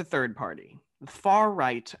starts a third party, the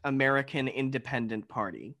far-right American Independent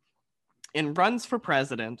Party, and runs for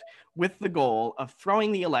president with the goal of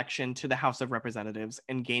throwing the election to the House of Representatives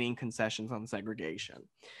and gaining concessions on segregation.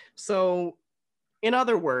 So, in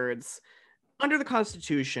other words, under the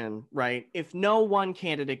Constitution, right, if no one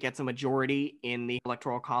candidate gets a majority in the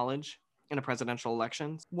Electoral College, in a presidential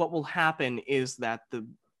election, what will happen is that the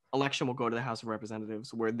election will go to the House of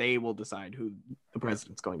Representatives, where they will decide who the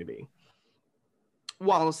president's going to be.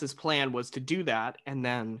 Wallace's plan was to do that, and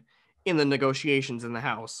then in the negotiations in the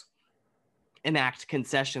House, enact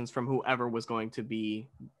concessions from whoever was going to be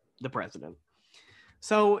the president.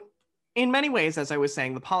 So in many ways, as I was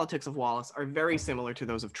saying, the politics of Wallace are very similar to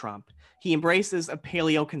those of Trump. He embraces a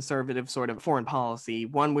paleoconservative sort of foreign policy,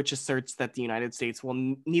 one which asserts that the United States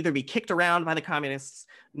will neither be kicked around by the communists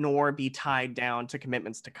nor be tied down to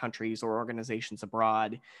commitments to countries or organizations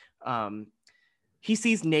abroad. He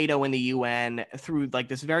sees NATO and the UN through like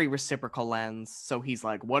this very reciprocal lens. So he's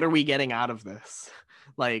like, what are we getting out of this?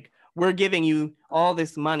 Like, we're giving you all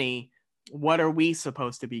this money. What are we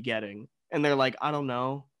supposed to be getting? And they're like, I don't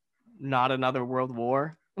know. Not another world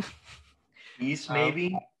war. Peace,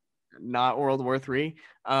 maybe. Not World War III.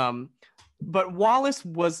 But Wallace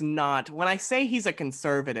was not, when I say he's a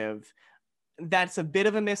conservative, that's a bit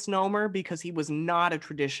of a misnomer because he was not a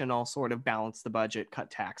traditional sort of balance the budget, cut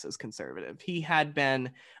taxes conservative. He had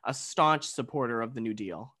been a staunch supporter of the New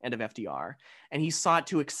Deal and of FDR, and he sought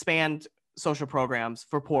to expand social programs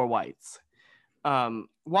for poor whites.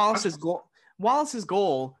 Wallace's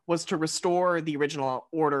goal was to restore the original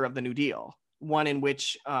order of the New Deal, one in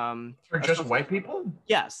which for just white people?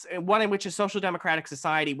 Yes, one in which a social democratic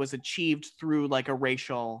society was achieved through like a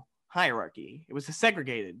racial hierarchy. It was a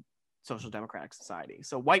segregated social democratic society.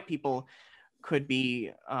 So white people could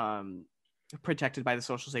be protected by the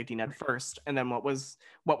social safety net first, and then what was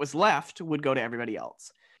left would go to everybody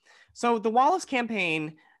else. So the Wallace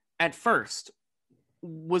campaign at first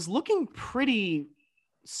was looking pretty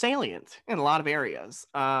salient in a lot of areas.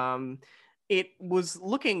 It was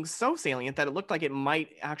looking so salient that it looked like it might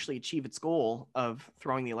actually achieve its goal of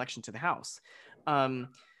throwing the election to the House.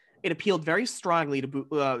 It appealed very strongly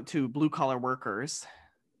to blue-collar workers,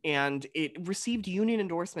 and it received union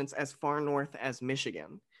endorsements as far north as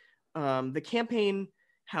Michigan. The campaign,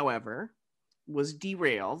 however, was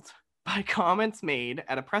derailed by comments made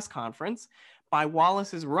at a press conference by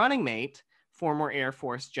Wallace's running mate, former Air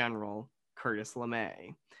Force General Curtis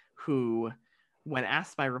LeMay, who, when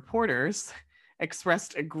asked by reporters,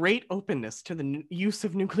 expressed a great openness to the use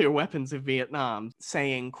of nuclear weapons in Vietnam,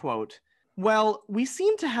 saying, quote, "Well, we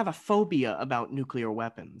seem to have a phobia about nuclear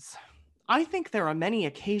weapons. I think there are many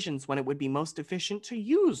occasions when it would be most efficient to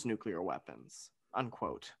use nuclear weapons,"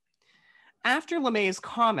 unquote. After LeMay's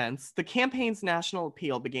comments, the campaign's national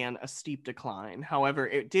appeal began a steep decline. However,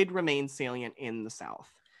 it did remain salient in the South,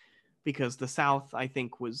 because the South, I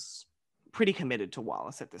think, was pretty committed to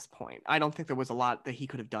Wallace at this point. I don't think there was a lot that he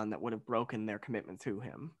could have done that would have broken their commitment to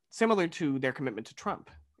him, similar to their commitment to Trump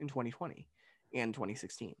in 2020 and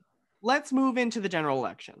 2016. Let's move into the general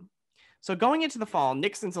election. So going into the fall,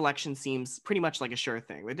 Nixon's election seems pretty much like a sure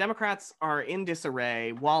thing. The Democrats are in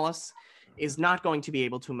disarray. Wallace is not going to be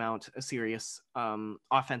able to mount a serious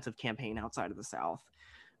offensive campaign outside of the South.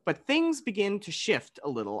 But things begin to shift a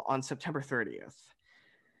little on September 30th.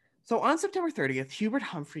 So on September 30th, Hubert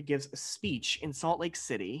Humphrey gives a speech in Salt Lake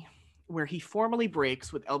City where he formally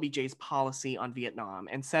breaks with LBJ's policy on Vietnam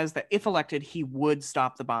and says that if elected, he would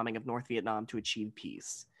stop the bombing of North Vietnam to achieve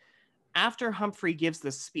peace. After Humphrey gives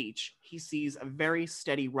this speech, he sees a very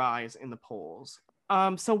steady rise in the polls.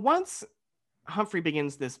 So once Humphrey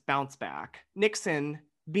begins this bounce back, Nixon,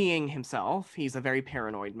 being himself, he's a very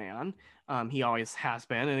paranoid man. He always has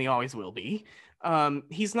been, and he always will be.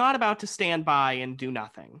 He's not about to stand by and do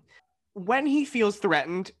nothing. When he feels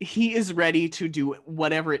threatened, he is ready to do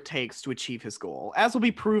whatever it takes to achieve his goal, as will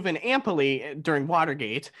be proven amply during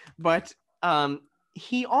Watergate. But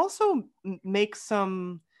he also makes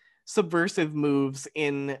some subversive moves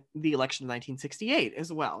in the election of 1968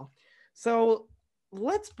 as well. So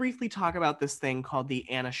let's briefly talk about this thing called the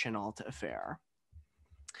Anna Chennault affair.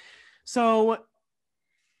 So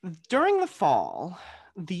during the fall,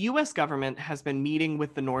 the US government has been meeting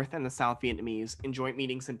with the North and the South Vietnamese in joint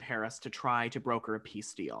meetings in Paris to try to broker a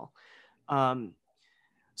peace deal.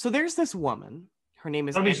 So there's this woman. Her name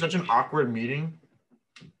is... That'll be such an awkward meeting.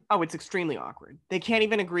 Oh, it's extremely awkward. They can't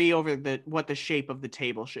even agree over what the shape of the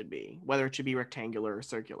table should be, whether it should be rectangular or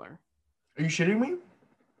circular. Are you shitting me?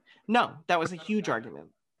 No, that was a huge argument.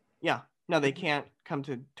 Yeah, no, they can't come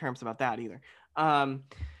to terms about that either.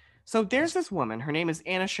 So there's this woman. Her name is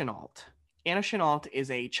Anna Chennault. Anna Chennault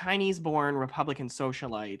is a Chinese-born Republican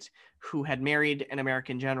socialite who had married an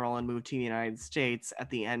American general and moved to the United States at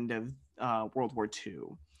the end of World War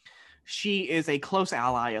II. She is a close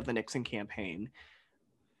ally of the Nixon campaign.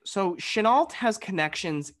 So Chennault has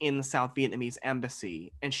connections in the South Vietnamese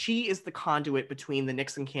embassy, and she is the conduit between the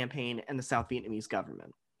Nixon campaign and the South Vietnamese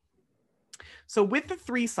government. So with the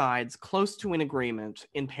three sides close to an agreement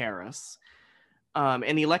in Paris,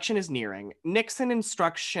 and the election is nearing, Nixon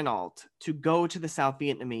instructs Chennault to go to the South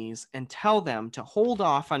Vietnamese and tell them to hold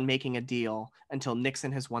off on making a deal until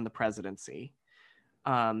Nixon has won the presidency.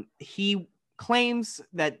 He claims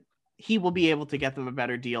that he will be able to get them a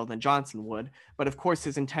better deal than Johnson would, but of course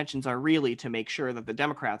his intentions are really to make sure that the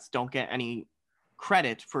Democrats don't get any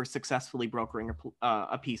credit for successfully brokering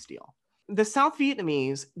a peace deal. The South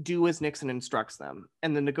Vietnamese do as Nixon instructs them,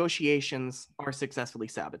 and the negotiations are successfully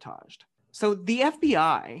sabotaged. So the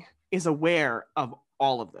FBI is aware of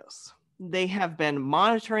all of this. They have been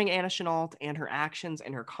monitoring Anna Chennault and her actions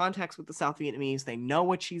and her contacts with the South Vietnamese. They know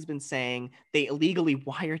what she's been saying. They illegally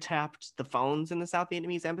wiretapped the phones in the South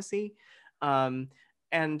Vietnamese embassy.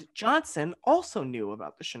 And Johnson also knew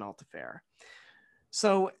about the Chennault affair.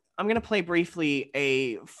 So I'm going to play briefly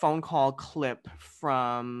a phone call clip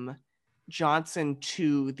from Johnson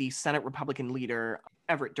to the Senate Republican leader,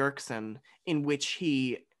 Everett Dirksen, in which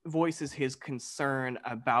he voices his concern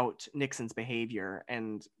about Nixon's behavior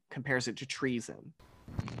and compares it to treason.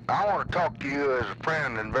 I want to talk to you as a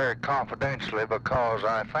friend and very confidentially because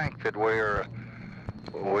I think that we're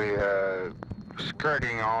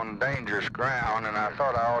skirting on dangerous ground, and I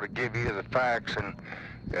thought I ought to give you the facts, and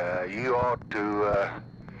you ought to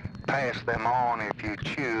pass them on if you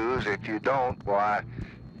choose. If you don't, why,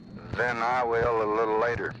 then I will a little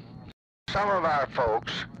later. Some of our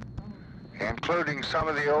folks, including some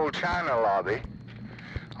of the old China lobby,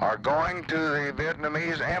 are going to the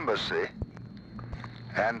Vietnamese embassy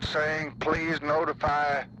and saying, please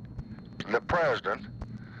notify the president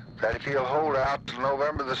that if he'll hold out till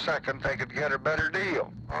November the 2nd, they could get a better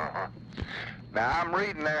deal. Now, I'm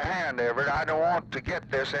reading their hand, Everett. I don't want to get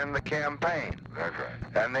this in the campaign. That's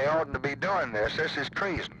right. And they oughtn't to be doing this. This is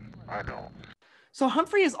treason. I know. So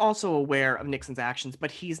Humphrey is also aware of Nixon's actions, but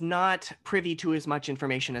he's not privy to as much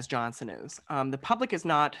information as Johnson is. The public is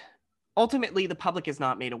not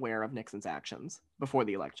made aware of Nixon's actions before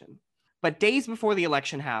the election. But days before the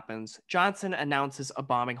election happens, Johnson announces a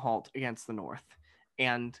bombing halt against the North,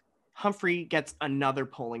 and Humphrey gets another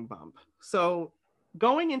polling bump. So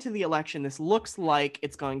going into the election, this looks like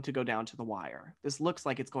it's going to go down to the wire. This looks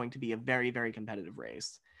like it's going to be a very, very competitive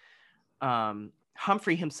race.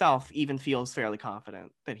 Humphrey himself even feels fairly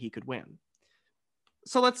confident that he could win.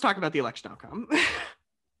 So let's talk about the election outcome.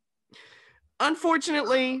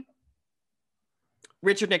 Unfortunately,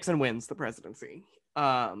 Richard Nixon wins the presidency.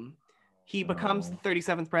 He becomes the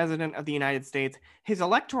 37th president of the United States. His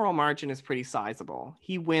electoral margin is pretty sizable.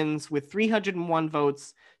 He wins with 301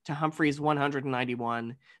 votes to Humphrey's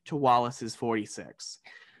 191 to Wallace's 46.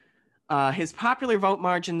 His popular vote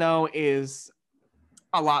margin, though, is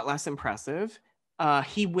a lot less impressive.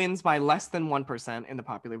 He wins by less than 1% in the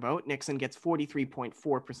popular vote. Nixon gets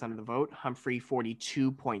 43.4% of the vote, Humphrey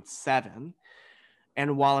 42.7%,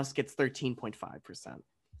 and Wallace gets 13.5%.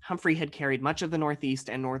 Humphrey had carried much of the Northeast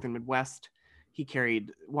and Northern Midwest. He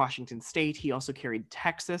carried Washington State. He also carried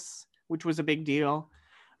Texas, which was a big deal.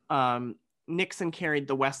 Nixon carried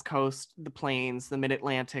the West Coast, the Plains, the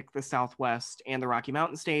Mid-Atlantic, the Southwest, and the Rocky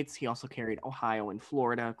Mountain states. He also carried Ohio and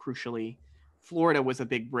Florida, crucially. Florida was a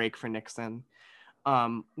big break for Nixon.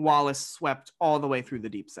 Wallace swept all the way through the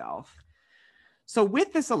Deep South. So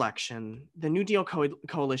with this election, the New Deal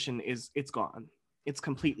coalition it's gone. It's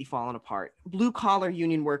completely fallen apart. Blue-collar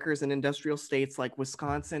union workers in industrial states like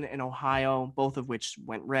Wisconsin and Ohio, both of which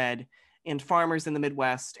went red, and farmers in the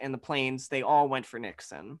Midwest and the Plains, they all went for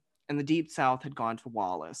Nixon. And the Deep South had gone to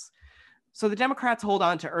Wallace. So the Democrats hold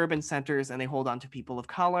on to urban centers and they hold on to people of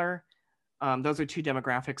color. Those are two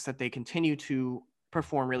demographics that they continue to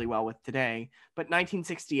perform really well with today. But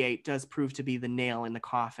 1968 does prove to be the nail in the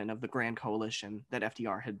coffin of the grand coalition that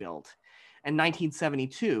FDR had built. And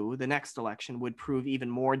 1972, the next election, would prove even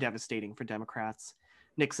more devastating for Democrats.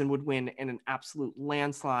 Nixon would win in an absolute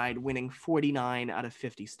landslide, winning 49 out of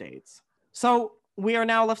 50 states. So we are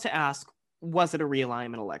now left to ask, was it a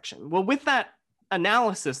realignment election? Well, with that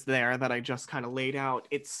analysis there that I just kind of laid out,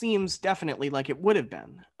 it seems definitely like it would have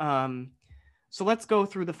been. So let's go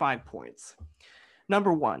through the 5 points.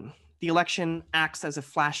 Number 1, the election acts as a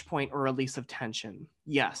flashpoint or release of tension.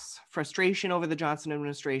 Yes, frustration over the Johnson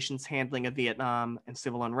administration's handling of Vietnam and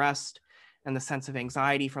civil unrest and the sense of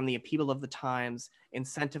anxiety from the upheaval of the times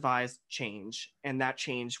incentivized change, and that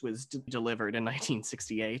change was delivered in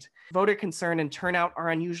 1968. Voter concern and turnout are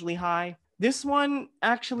unusually high. This one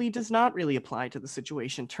actually does not really apply to the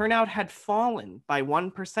situation. Turnout had fallen by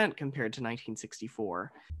 1% compared to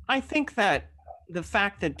 1964. I think that the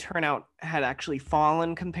fact that turnout had actually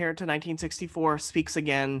fallen compared to 1964 speaks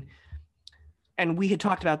again and we had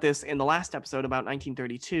talked about this in the last episode about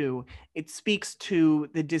 1932, it speaks to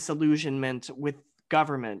the disillusionment with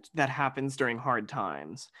government that happens during hard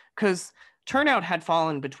times. Because turnout had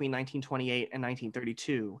fallen between 1928 and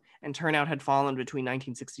 1932, and turnout had fallen between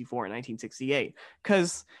 1964 and 1968.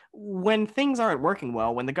 Because when things aren't working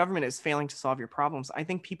well, when the government is failing to solve your problems, I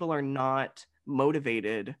think people are not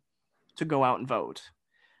motivated to go out and vote,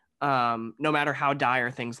 no matter how dire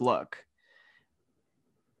things look.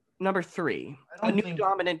 Number 3, a new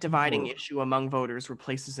dominant dividing issue among voters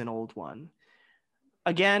replaces an old one.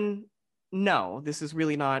 Again, no, this is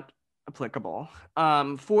really not applicable.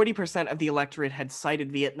 40% of the electorate had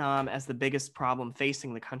cited Vietnam as the biggest problem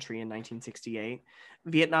facing the country in 1968.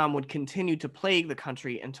 Vietnam would continue to plague the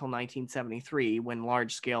country until 1973, when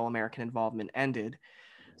large-scale American involvement ended.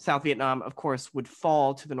 South Vietnam, of course, would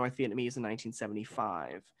fall to the North Vietnamese in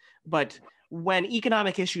 1975. But when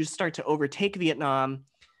economic issues start to overtake Vietnam,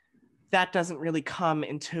 that doesn't really come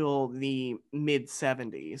until the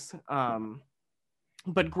mid-70s.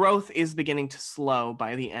 But growth is beginning to slow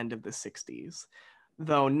by the end of the 60s,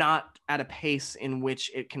 though not at a pace in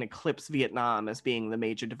which it can eclipse Vietnam as being the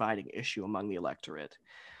major dividing issue among the electorate.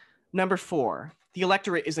 Number 4, the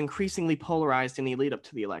electorate is increasingly polarized in the lead up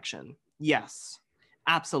to the election. Yes,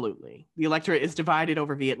 absolutely. The electorate is divided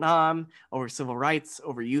over Vietnam, over civil rights,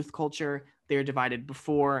 over youth culture. They are divided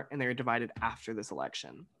before and they are divided after this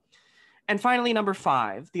election. And finally, number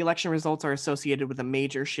 5, the election results are associated with a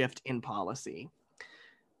major shift in policy.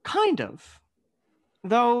 Kind of.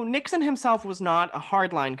 Though Nixon himself was not a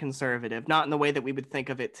hardline conservative, not in the way that we would think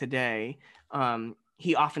of it today.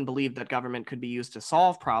 He often believed that government could be used to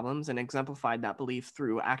solve problems and exemplified that belief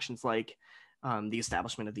through actions like the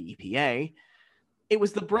establishment of the EPA. It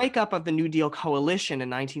was the breakup of the New Deal coalition in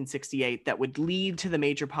 1968 that would lead to the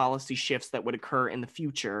major policy shifts that would occur in the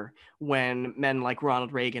future when men like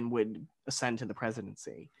Ronald Reagan would ascend to the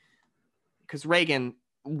presidency. Because Reagan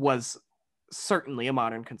was certainly a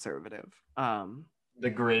modern conservative. The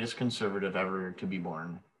greatest conservative ever to be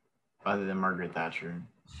born, other than Margaret Thatcher.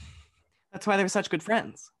 That's why they were such good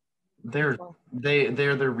friends. They're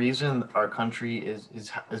the reason our country is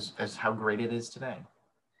how great it is today.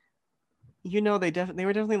 You know, they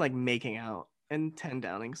were definitely like making out in 10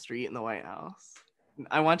 Downing Street in the White House.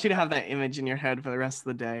 I want you to have that image in your head for the rest of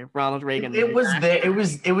the day. Ronald Reagan. It was there.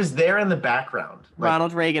 It was there in the background.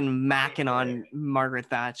 Ronald Reagan macking on Margaret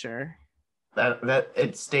Thatcher. That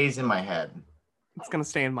it stays in my head. It's gonna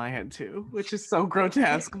stay in my head too, which is so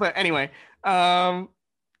grotesque. But anyway,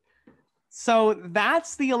 so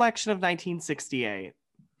that's the election of 1968.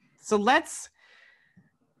 So let's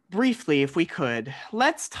briefly, if we could,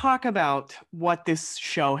 let's talk about what this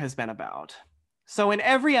show has been about. So in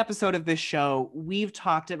every episode of this show, we've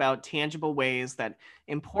talked about tangible ways that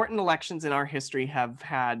important elections in our history have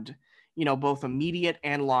had, you know, both immediate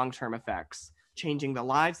and long-term effects, changing the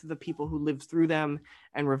lives of the people who lived through them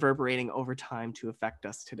and reverberating over time to affect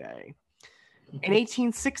us today. In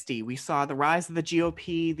 1860, we saw the rise of the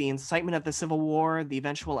GOP, the incitement of the Civil War, the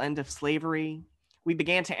eventual end of slavery. We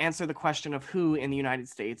began to answer the question of who in the United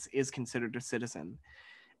States is considered a citizen.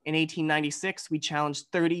 In 1896, we challenged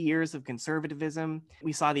 30 years of conservatism.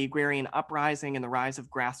 We saw the agrarian uprising and the rise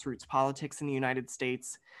of grassroots politics in the United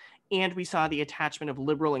States. And we saw the attachment of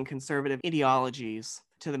liberal and conservative ideologies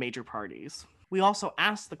to the major parties. We also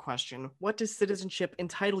asked the question, what does citizenship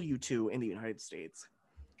entitle you to in the United States?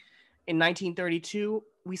 In 1932,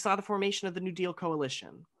 we saw the formation of the New Deal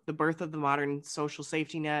coalition, the birth of the modern social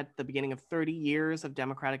safety net, the beginning of 30 years of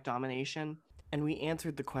democratic domination, and we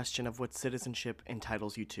answered the question of what citizenship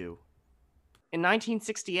entitles you to. In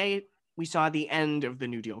 1968, we saw the end of the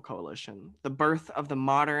New Deal coalition, the birth of the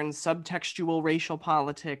modern subtextual racial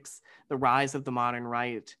politics, the rise of the modern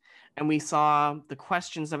right, and we saw the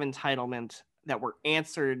questions of entitlement that were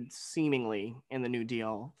answered seemingly in the New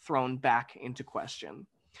Deal thrown back into question.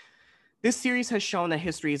 This series has shown that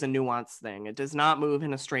history is a nuanced thing. It does not move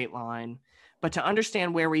in a straight line, but to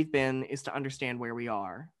understand where we've been is to understand where we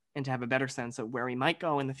are and to have a better sense of where we might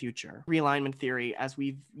go in the future. Realignment theory, as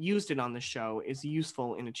we've used it on this show, is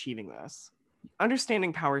useful in achieving this.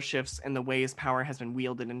 Understanding power shifts and the ways power has been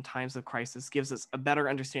wielded in times of crisis gives us a better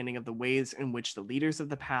understanding of the ways in which the leaders of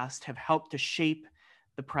the past have helped to shape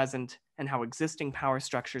the present and how existing power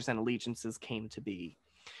structures and allegiances came to be.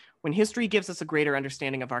 When history gives us a greater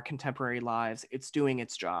understanding of our contemporary lives, it's doing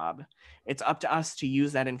its job. It's up to us to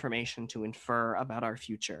use that information to infer about our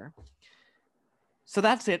future. So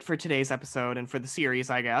that's it for today's episode and for the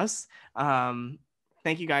series, I guess.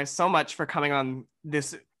 Thank you guys so much for coming on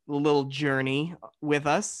this little journey with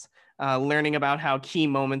us, learning about how key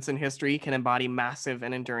moments in history can embody massive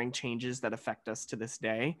and enduring changes that affect us to this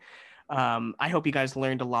day. I hope you guys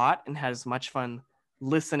learned a lot and had as much fun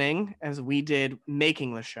listening as we did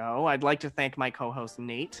making the show. I'd like to thank my co-host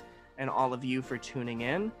Nate and all of you for tuning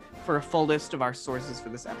in. For a full list of our sources for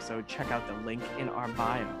this episode, check out the link in our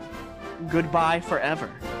bio. Goodbye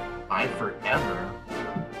forever. Bye forever.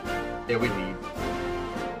 There we leave.